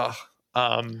like, oh,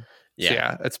 So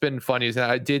yeah, it's been funny. And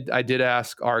I did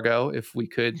ask Argo if we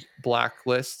could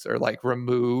blacklist or like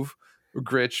remove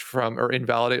Gritch from or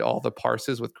invalidate all the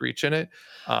parses with Greech in it.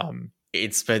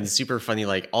 It's been super funny.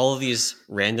 Like all of these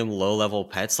random low level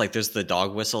pets, like there's the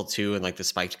dog whistle too, and like the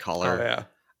spiked collar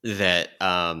that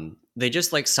they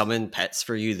just like summon pets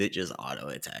for you that just auto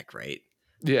attack, right?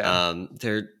 Yeah.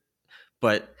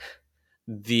 But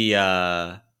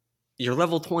the you're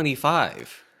level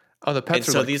 25. Oh, the pets and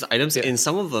are so like, these items, and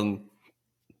some of them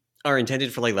are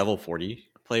intended for like level 40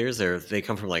 players. They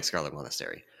come from like Scarlet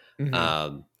Monastery.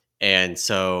 And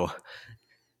so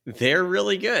they're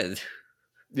really good.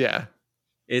 Yeah.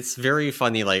 It's very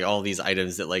funny, like all these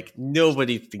items that like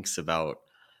nobody thinks about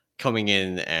coming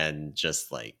in and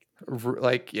just like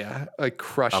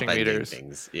crushing meters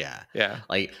things. Yeah.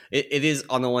 Like it is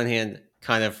on the one hand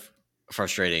kind of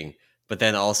frustrating, but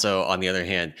then also on the other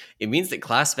hand, it means that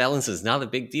class balance is not a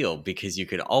big deal because you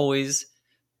could always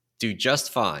do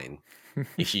just fine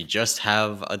if you just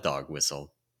have a dog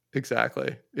whistle.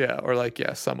 Exactly. Yeah. Or like,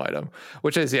 yeah, some item,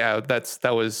 which is, yeah,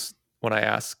 that was when I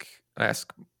ask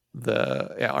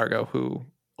the, yeah, Argo, who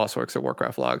also works at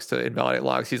Warcraft logs, to invalidate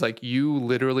logs. He's like, you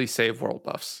literally save world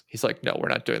buffs. He's like, no, we're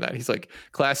not doing that. He's like,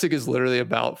 classic is literally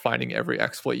about finding every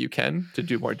exploit you can to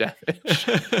do more damage.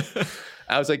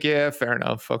 I was like, yeah, fair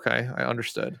enough. Okay. I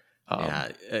understood. Yeah.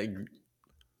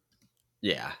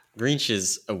 Yeah. Grinch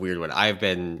is a weird one. I've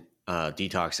been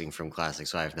detoxing from classic,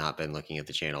 so I have not been looking at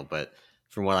the channel, but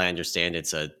from what I understand,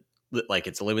 it's a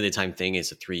limited time thing.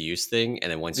 It's a 3 use thing,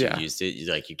 and then once you've Yeah, used it,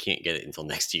 you can't get it until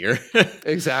next year.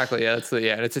 exactly. Yeah.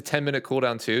 Yeah. And it's a 10-minute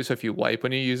cooldown too. So if you wipe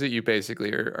when you use it, you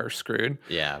basically are screwed.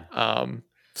 Yeah.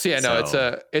 So yeah, no,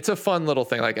 So it's a fun little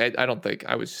thing. Like I don't think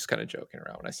I was just kind of joking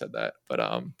around when I said that,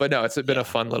 but no, it's been yeah. a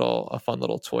fun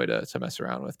little toy to mess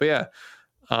around with. But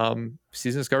yeah,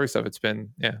 season discovery stuff. It's been,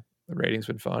 yeah, the rating's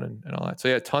been fun and all that. So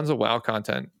yeah, tons of WoW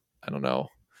content. I don't know.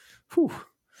 Whew.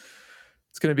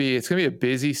 It's gonna be a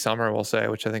busy summer, we'll say,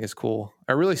 which I think is cool.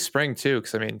 Or really spring too,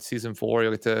 because I mean, season 4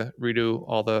 you'll get to redo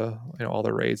all the, all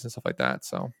the raids and stuff like that.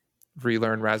 So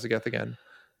relearn Razageth again.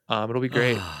 It'll be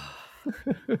great.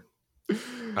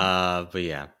 But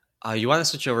yeah. You want to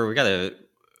switch over? We gotta.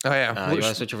 Oh yeah, You want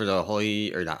to switch over to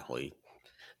holy or not holy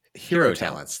hero hero talent.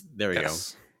 talents? There we go.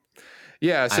 Yes.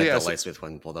 Yeah. I So had yeah. the So Lightsmith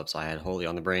one pulled up, so I had holy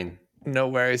on the brain. no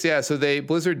worries. Yeah. So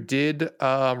Blizzard did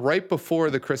right before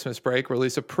the Christmas break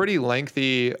release a pretty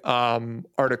lengthy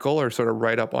article or sort of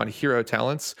write up on hero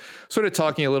talents, sort of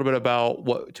talking a little bit about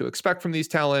what to expect from these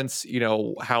talents.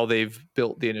 How they've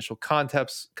built the initial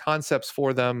concepts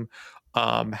for them.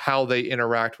 How they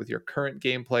interact with your current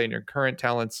gameplay and your current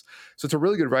talents. So it's a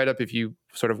really good write up if you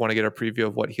sort of want to get a preview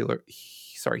of what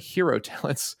hero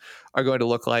talents are going to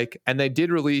look like. And they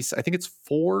did release, I think it's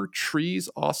 4 trees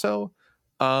also.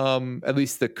 At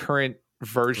least the current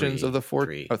versions of the 4.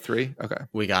 Three. Oh, 3. Okay.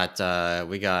 We got so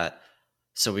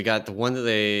we got the one that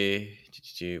we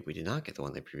did not get the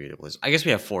one they previewed at Blizzard. I guess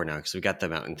we have 4 now because we got the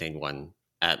Mountain Thing one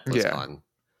at BlizzCon.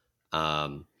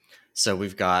 Yeah. So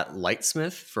we've got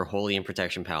Lightsmith for Holy and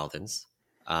Protection Paladins.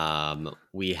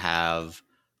 We have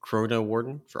Chrono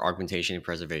Warden for Augmentation and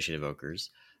Preservation Evokers.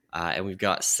 And we've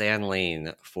got Sand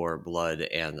Lane for Blood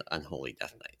and Unholy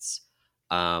Death Knights.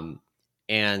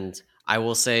 And I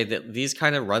will say that these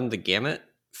kind of run the gamut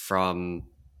from,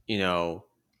 the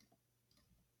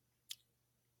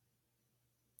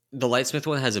Lightsmith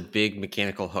one has a big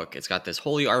mechanical hook. It's got this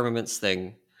holy armaments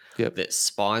thing that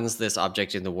spawns this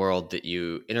object in the world that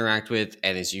you interact with,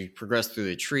 and as you progress through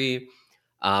the tree,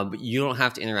 but you don't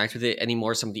have to interact with it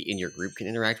anymore. Somebody in your group can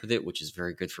interact with it, which is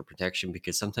very good for protection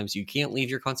because sometimes you can't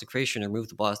leave your consecration or move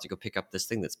the boss to go pick up this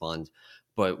thing that spawned,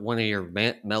 but one of your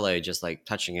melee just like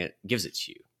touching it gives it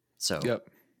to you. So,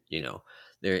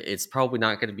 it's probably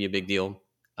not going to be a big deal.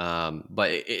 But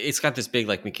it's got this big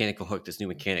like mechanical hook, this new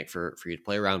mechanic for you to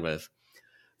play around with,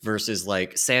 versus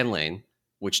like Sand Lane,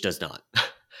 which does not.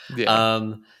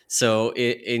 Yeah. So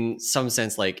in some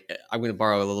sense, like I'm going to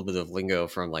borrow a little bit of lingo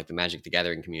from like the Magic the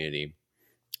Gathering community.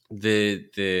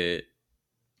 The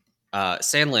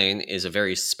Sand Lane is a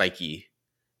very spiky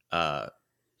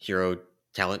hero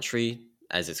talent tree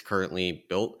as it's currently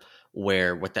built,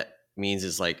 where what that means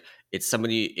is like it's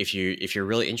somebody if you're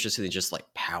really interested in just like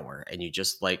power and you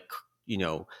just like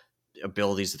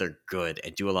abilities that are good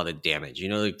and do a lot of damage,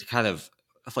 like the kind of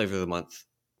a flavor of the month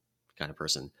kind of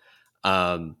person.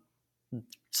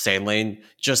 Sand Lane,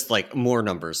 just like more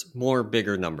numbers, more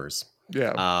bigger numbers.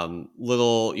 Yeah.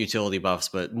 Little utility buffs,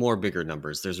 but more bigger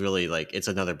numbers. There's really like it's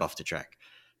another buff to track,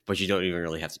 but you don't even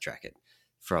really have to track it.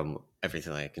 From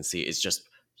everything I can see, it's just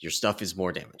your stuff is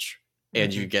more damage,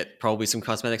 and you get probably some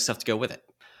cosmetic stuff to go with it.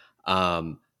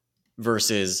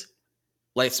 Versus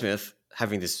Lightsmith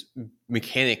having this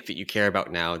mechanic that you care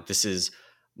about now. This is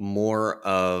more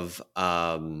of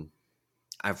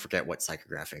I forget what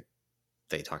psychographic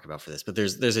they talk about for this, but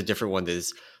there's a different one that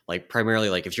is like primarily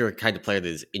like if you're a kind of player that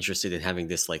is interested in having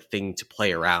this like thing to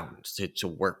play around to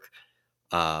work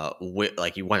with,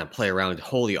 like you want to play around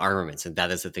holy armaments and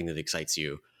that is the thing that excites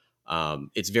you.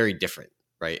 It's very different,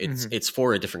 right? It's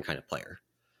for a different kind of player.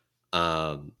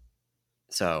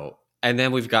 So and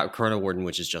then we've got Chrono Warden,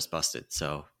 which is just busted,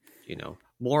 so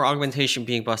more augmentation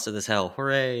being busted as hell.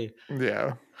 Hooray.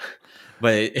 Yeah.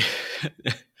 But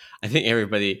I think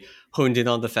everybody honed in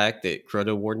on the fact that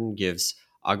Chrono Warden gives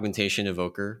augmentation,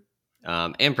 evoker,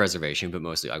 and preservation, but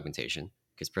mostly augmentation,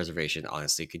 because preservation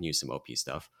honestly can use some OP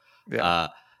stuff. Yeah.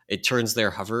 It turns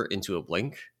their hover into a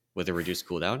blink with a reduced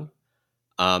cooldown.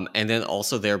 And then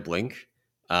also their blink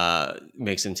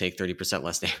makes them take 30%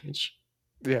 less damage.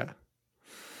 Yeah.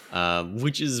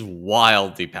 Which is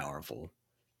wildly powerful.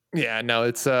 Yeah, no,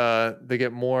 it's they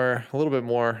get more, a little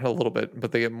bit,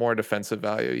 but they get more defensive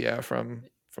value, yeah, from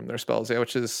their spells, yeah,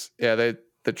 which is yeah,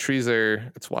 the trees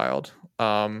are it's wild.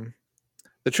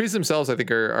 The trees themselves, I think,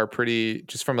 are pretty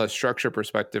just from a structure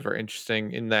perspective are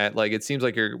interesting in that like it seems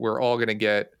like we're all gonna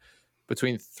get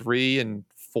between 3 and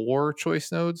 4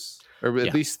 choice nodes, or at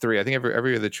Yeah, least 3. I think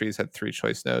every of the trees had 3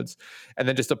 choice nodes, and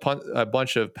then just a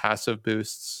bunch of passive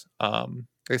boosts.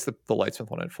 I guess the lightsmith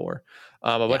one had 4.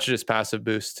 A yeah, bunch of just passive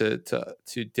boosts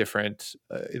to different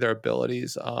either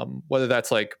abilities. Whether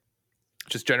that's like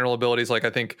just general abilities, like I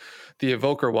think the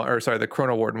evoker one, or sorry, the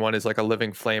chrono warden one is like a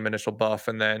living flame initial buff,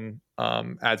 and then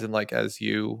adds in like as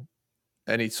you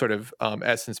any sort of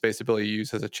essence based ability you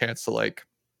use has a chance to like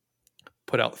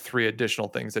put out 3 additional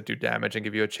things that do damage and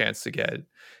give you a chance to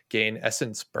gain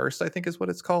essence burst, I think is what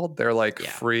it's called. They're like yeah,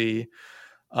 free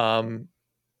um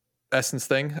essence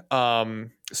thing.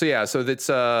 So yeah, so that's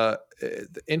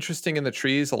interesting in the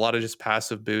trees, a lot of just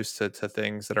passive boosts to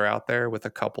things that are out there with a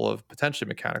couple of potentially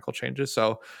mechanical changes.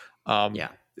 So um yeah,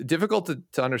 difficult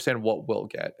to understand what we'll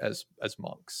get as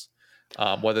monks.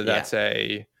 Whether yeah, that's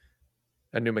a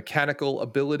new mechanical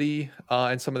ability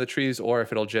in some of the trees, or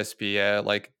if it'll just be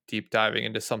like deep diving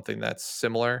into something that's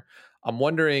similar. I'm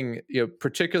wondering,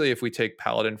 particularly if we take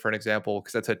Paladin for an example,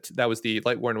 because that was the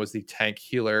Lightworn was the tank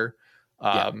healer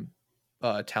yeah, um,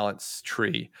 talents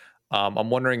tree. I'm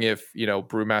wondering if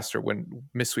Brewmaster when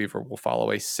Mistweaver will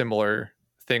follow a similar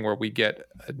thing where we get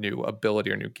a new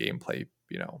ability or new gameplay,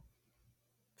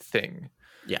 thing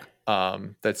yeah,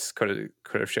 that's could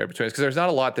have shared between us, because there's not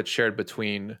a lot that's shared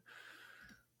between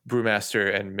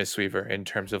Brewmaster and Mistweaver in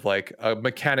terms of like a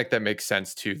mechanic that makes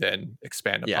sense to then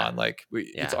expand yeah, upon. Like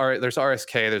yeah, there's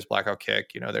RSK, there's Blackout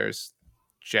Kick, there's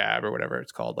Jab or whatever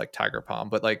it's called, like Tiger Palm,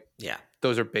 but like yeah,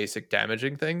 those are basic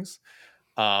damaging things.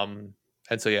 Um,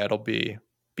 and so yeah, it'll be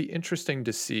interesting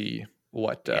to see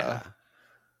yeah.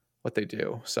 what they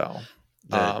do. So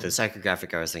The um,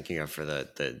 psychographic I was thinking of for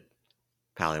the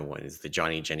Paladin one is the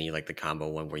Johnny Jenny, like the combo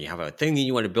one where you have a thing that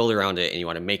you want to build around it and you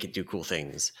want to make it do cool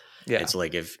things. And yeah, so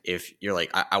like if you're like,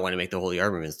 I want to make the holy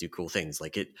armaments do cool things,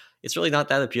 like it's really not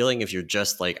that appealing if you're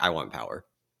just like, I want power.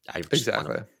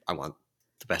 exactly, I want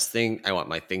the best thing. I want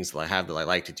my things that I have that I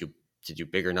like to do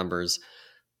bigger numbers.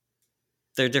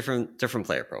 They're different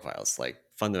player profiles, like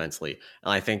fundamentally.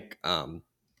 And I think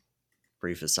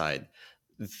brief aside,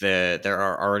 there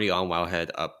are already on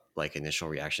Wowhead up like initial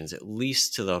reactions, at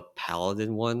least to the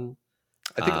Paladin one.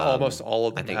 I think almost all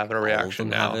of I them think have a all of reaction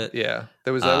them have now. it. Yeah,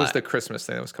 that was Uh, the Christmas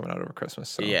thing that was coming out over Christmas.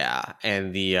 So yeah,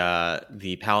 and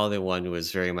the Paladin one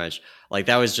was very much like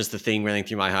that was just the thing running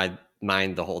through my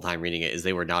mind the whole time reading it is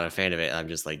they were not a fan of it. And I'm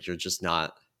just like, you're just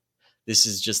not. This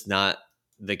is just not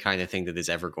the kind of thing that is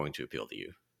ever going to appeal to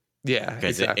you yeah,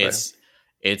 because exactly.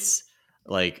 it's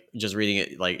like just reading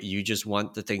it like you just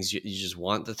want the things you just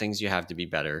want the things you have to be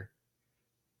better,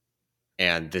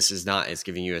 and this is not. It's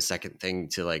giving you a second thing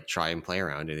to like try and play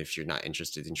around, and if you're not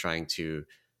interested in trying to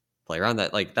play around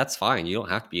that, like that's fine, you don't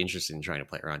have to be interested in trying to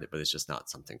play around it, but it's just not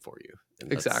something for you, and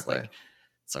that's Exactly. like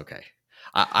it's okay.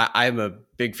 I'm a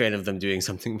big fan of them doing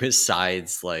something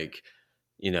besides like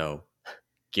you know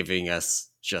giving us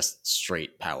just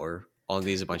straight power on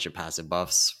these a bunch of passive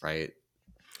buffs, right?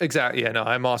 Exactly. Yeah, no,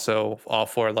 I'm also all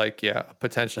for like, yeah,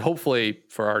 potentially hopefully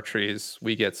for our trees,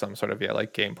 we get some sort of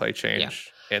like gameplay Yeah,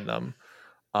 change in them.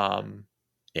 Um,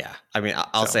 yeah. I mean,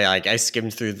 I'll so say like I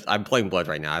skimmed through. I'm playing Blood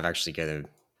right now.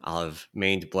 I'll have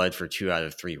mained Blood for 2 out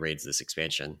of 3 raids this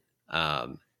expansion.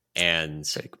 And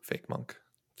fake monk.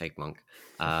 fake monk.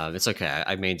 It's okay.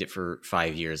 I mained it for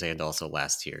 5 years and also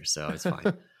last year, so it's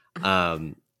fine.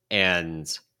 Um, and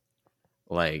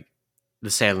like the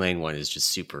Sand Lane one is just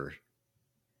super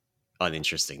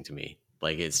uninteresting to me.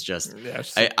 Like it's just Yeah,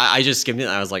 it's just I just skimmed it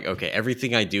and I was like, okay,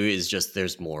 everything I do is just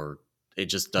there's more. It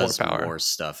just more does power. more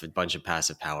stuff, a bunch of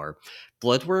passive power.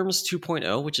 Bloodworms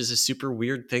 2.0, which is a super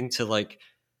weird thing to like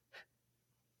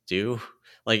do.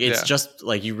 Like it's Yeah. just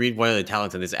like you read one of the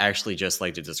talents and it's actually just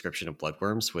like the description of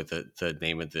bloodworms with the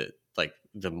name of the like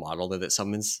the model that it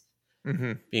summons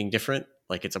Hmm. being different.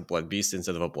 Like it's a blood beast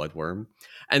instead of a bloodworm.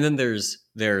 And then there's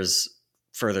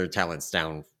further talents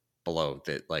down below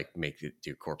that like make it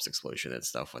do corpse explosion and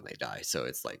stuff when they die. So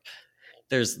it's like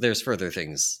there's further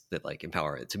things that like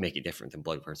empower it to make it different than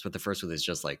bloodworms. But the first one is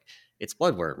just like it's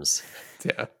bloodworms.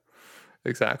 Yeah,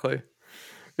 exactly.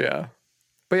 Yeah.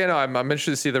 But yeah, no, I'm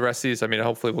interested to see the rest of these. I mean,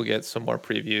 hopefully we'll get some more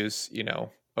previews,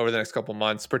 over the next couple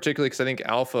months, particularly because I think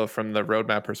alpha from the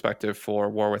roadmap perspective for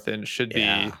War Within should be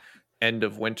Yeah. end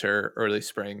of winter, early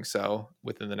spring. So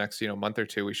within the next, month or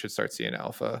two, we should start seeing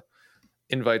alpha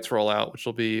invites roll out, which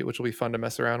will be fun to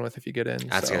mess around with if you get in.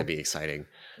 That's gonna So be exciting.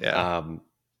 yeah. Um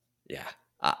yeah.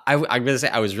 I'm gonna say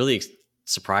I was really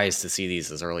surprised to see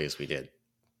these as early as we did.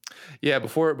 Yeah,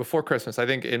 before Christmas. I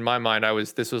think in my mind,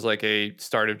 this was like a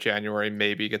start of January,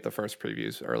 maybe get the first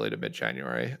previews early to mid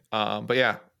January. But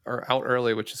yeah, are out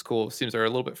early, which is cool. Seems they're a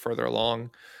little bit further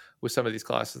along with some of these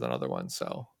classes than other ones,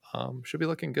 so should be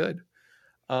looking good.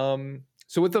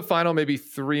 So with the final maybe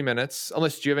 3 minutes,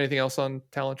 unless do you have anything else on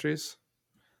talent trees?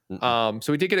 So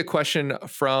we did get a question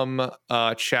from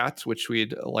chat, which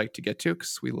we'd like to get to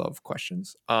because we love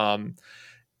questions.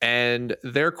 And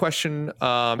their question,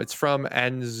 it's from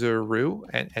Anzuru.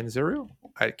 Anzuru?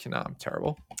 I'm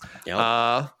terrible.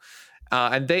 Yep.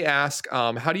 And they ask,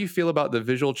 how do you feel about the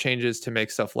visual changes to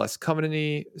make stuff less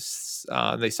covenant-y?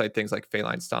 They cite things like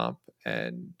Feline Stomp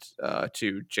and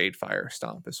to Jadefire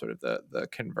Stomp as sort of the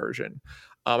conversion.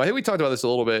 I think we talked about this a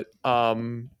little bit a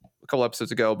couple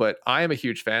episodes ago, but I am a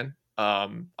huge fan.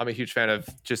 I'm a huge fan of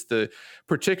just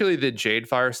particularly the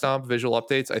Jadefire Stomp visual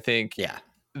updates. I think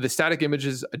the static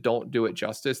images don't do it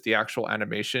justice. The actual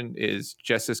animation is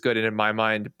just as good and in my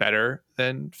mind better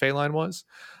than Feline was.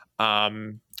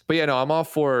 But yeah, no, I'm all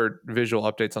for visual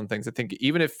updates on things. I think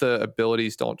even if the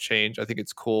abilities don't change, I think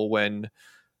it's cool when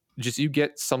just you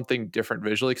get something different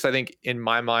visually. Because I think in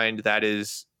my mind, that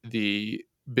is the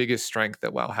biggest strength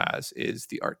that WoW has is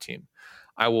the art team.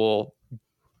 I will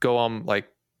go on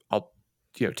I'll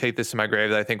take this to my grave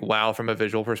that I think WoW from a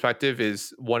visual perspective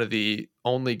is one of the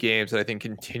only games that I think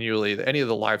continually, any of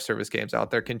the live service games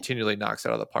out there, continually knocks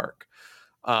out of the park.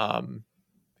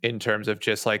 In terms of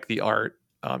just like the art.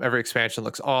 Every expansion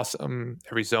looks awesome.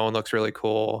 Every zone looks really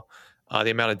cool.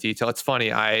 The amount of detail. It's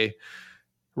funny.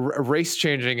 Race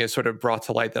changing is sort of brought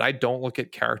to light that I don't look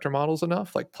at character models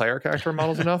enough, like player character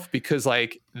models enough, because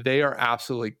like they are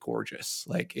absolutely gorgeous.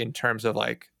 Like in terms of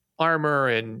like armor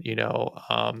and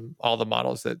all the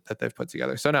models that they've put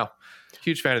together. So no,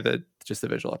 huge fan of the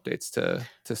visual updates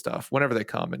to stuff whenever they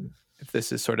come. And if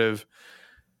this is sort of,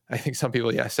 I think some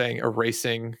people saying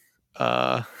erasing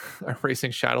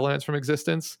Shadowlands from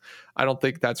existence. I don't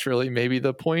think that's really maybe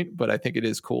the point, but I think it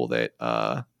is cool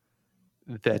that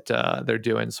they're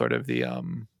doing sort of the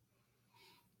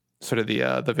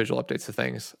visual updates to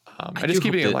things. I just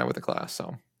keep it in line with the class.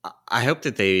 So I hope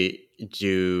that they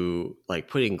do like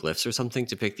putting glyphs or something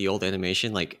to pick the old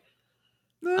animation. Like,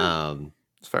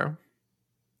 it's fair.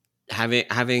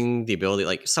 Having the ability,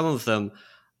 like some of them,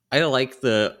 I don't like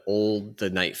the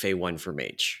Night Fae one for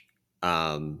Mage.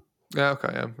 Yeah,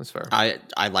 that's fair.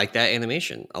 I like that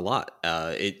animation a lot.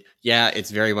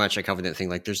 It's very much a Covenant thing.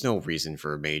 Like, there's no reason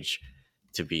for a mage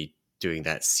to be doing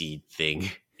that seed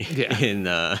thing in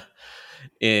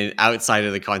outside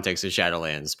of the context of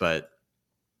Shadowlands, but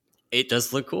it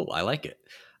does look cool. I like it.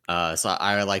 So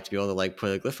I like to be able to like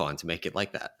put a glyph on to make it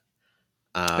like that.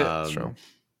 That's true.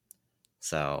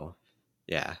 So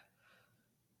yeah.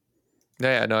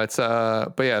 Yeah, no, it's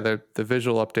but yeah, the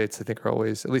visual updates I think are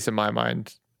always, at least in my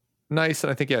mind, nice.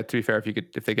 And I think to be fair,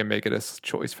 if they can make it a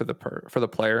choice for the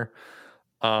player,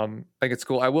 I think it's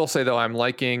cool. I will say though, I'm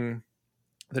liking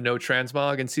the no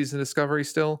transmog in Season Discovery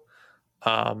still,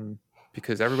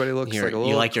 because everybody looks like a little.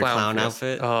 You like your clown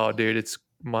outfit? Oh, dude, it's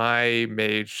my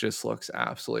mage just looks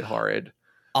absolutely horrid.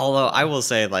 Although I will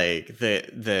say, like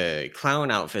the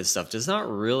clown outfit stuff does not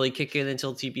really kick in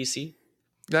until TBC.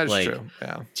 That is true.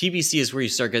 Yeah, TBC is where you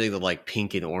start getting the like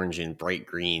pink and orange and bright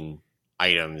green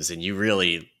items, and you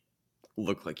really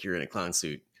look like you're in a clown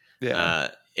suit. Yeah.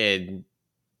 And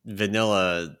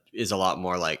vanilla is a lot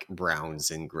more like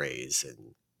browns and grays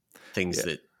and things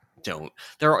that don't.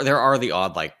 There are the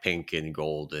odd like pink and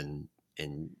gold and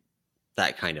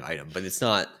that kind of item, but it's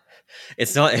not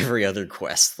every other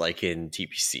quest like in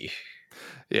TBC.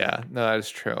 Yeah, no, that is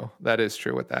true. That is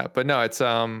true with that. But no, it's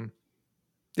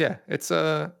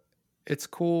it's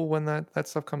cool when that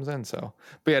stuff comes in. So,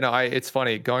 but yeah, no, it's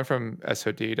funny going from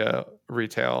SOD to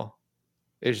retail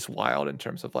is just wild in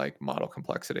terms of like model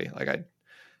complexity. Like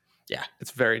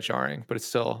it's very jarring, but it's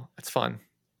fun.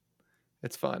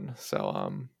 It's fun.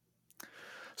 So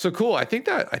cool. I think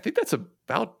that's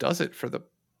about does it for the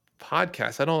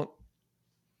podcast. I don't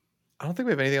think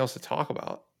we have anything else to talk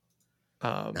about.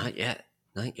 Not yet.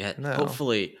 No.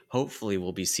 Hopefully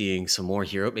we'll be seeing some more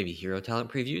hero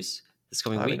talent previews this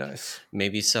coming week. Nice.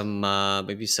 Maybe some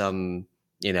some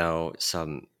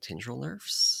Tindril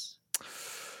nerfs.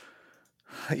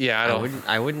 Yeah,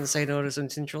 I wouldn't say no to some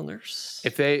Tindril nerfs.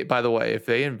 If they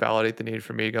invalidate the need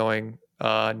for me going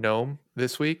gnome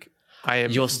this week,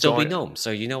 you'll still be gnome.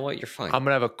 So you know what, you're fine. I'm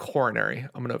gonna have a coronary.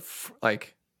 I'm gonna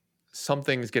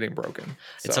something's getting broken.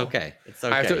 So it's okay. It's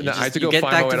okay. I have to go get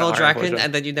find back my to way to Valdrakken, Ironforge.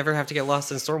 and then you never have to get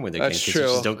lost in Stormwind again. That's true. You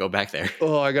just don't go back there.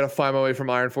 Oh, I gotta find my way from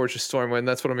Ironforge to Stormwind.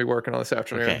 That's what I'm gonna be working on this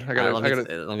afternoon. Okay,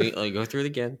 let me go through it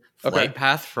again. Flight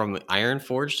path from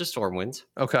Ironforge to Stormwind.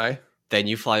 Okay. Then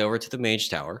you fly over to the Mage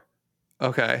Tower.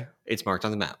 Okay. It's marked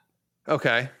on the map.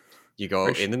 Okay. You go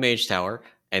in the Mage Tower,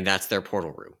 and that's their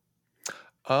portal room.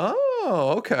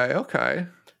 Oh, okay, okay.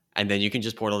 And then you can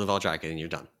just portal to Valdrakken, and you're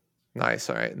done. Nice.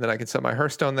 All right. And then I can set my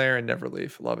Hearthstone there and never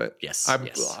leave. Love it. Yes.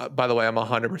 By the way, I'm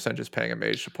 100% just paying a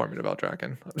mage to port me to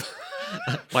Valdrakken.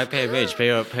 Why pay a mage? Pay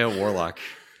a warlock.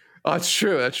 Oh, that's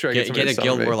true. That's true. Get a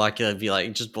guild warlock and be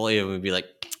like, just bully him and be like,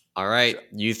 all right,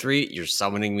 you three, you're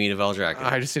summoning me to Valdrakken.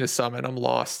 I just need a summon. I'm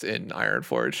lost in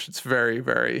Ironforge. It's very,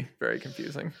 very, very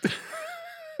confusing.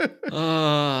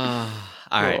 All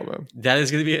right. That is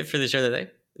going to be it for the show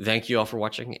today. Thank you all for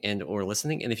watching and or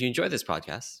listening. And if you enjoyed this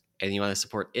podcast and you want to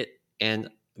support it and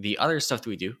the other stuff that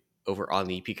we do over on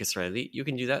the Peak of Serenity, you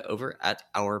can do that over at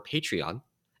our Patreon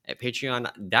at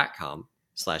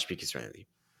patreon.com/Peak of Serenity.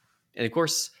 And of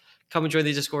course, come and join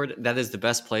the Discord. That is the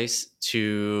best place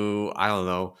to, I don't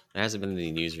know, there hasn't been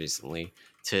any news recently,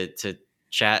 to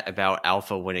chat about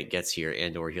alpha when it gets here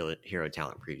and or hero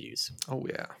talent previews. Oh,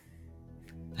 yeah.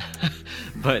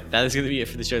 But that is going to be it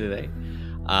for the show today.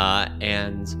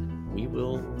 And we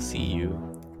will see you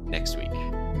next week.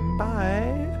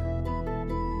 Bye.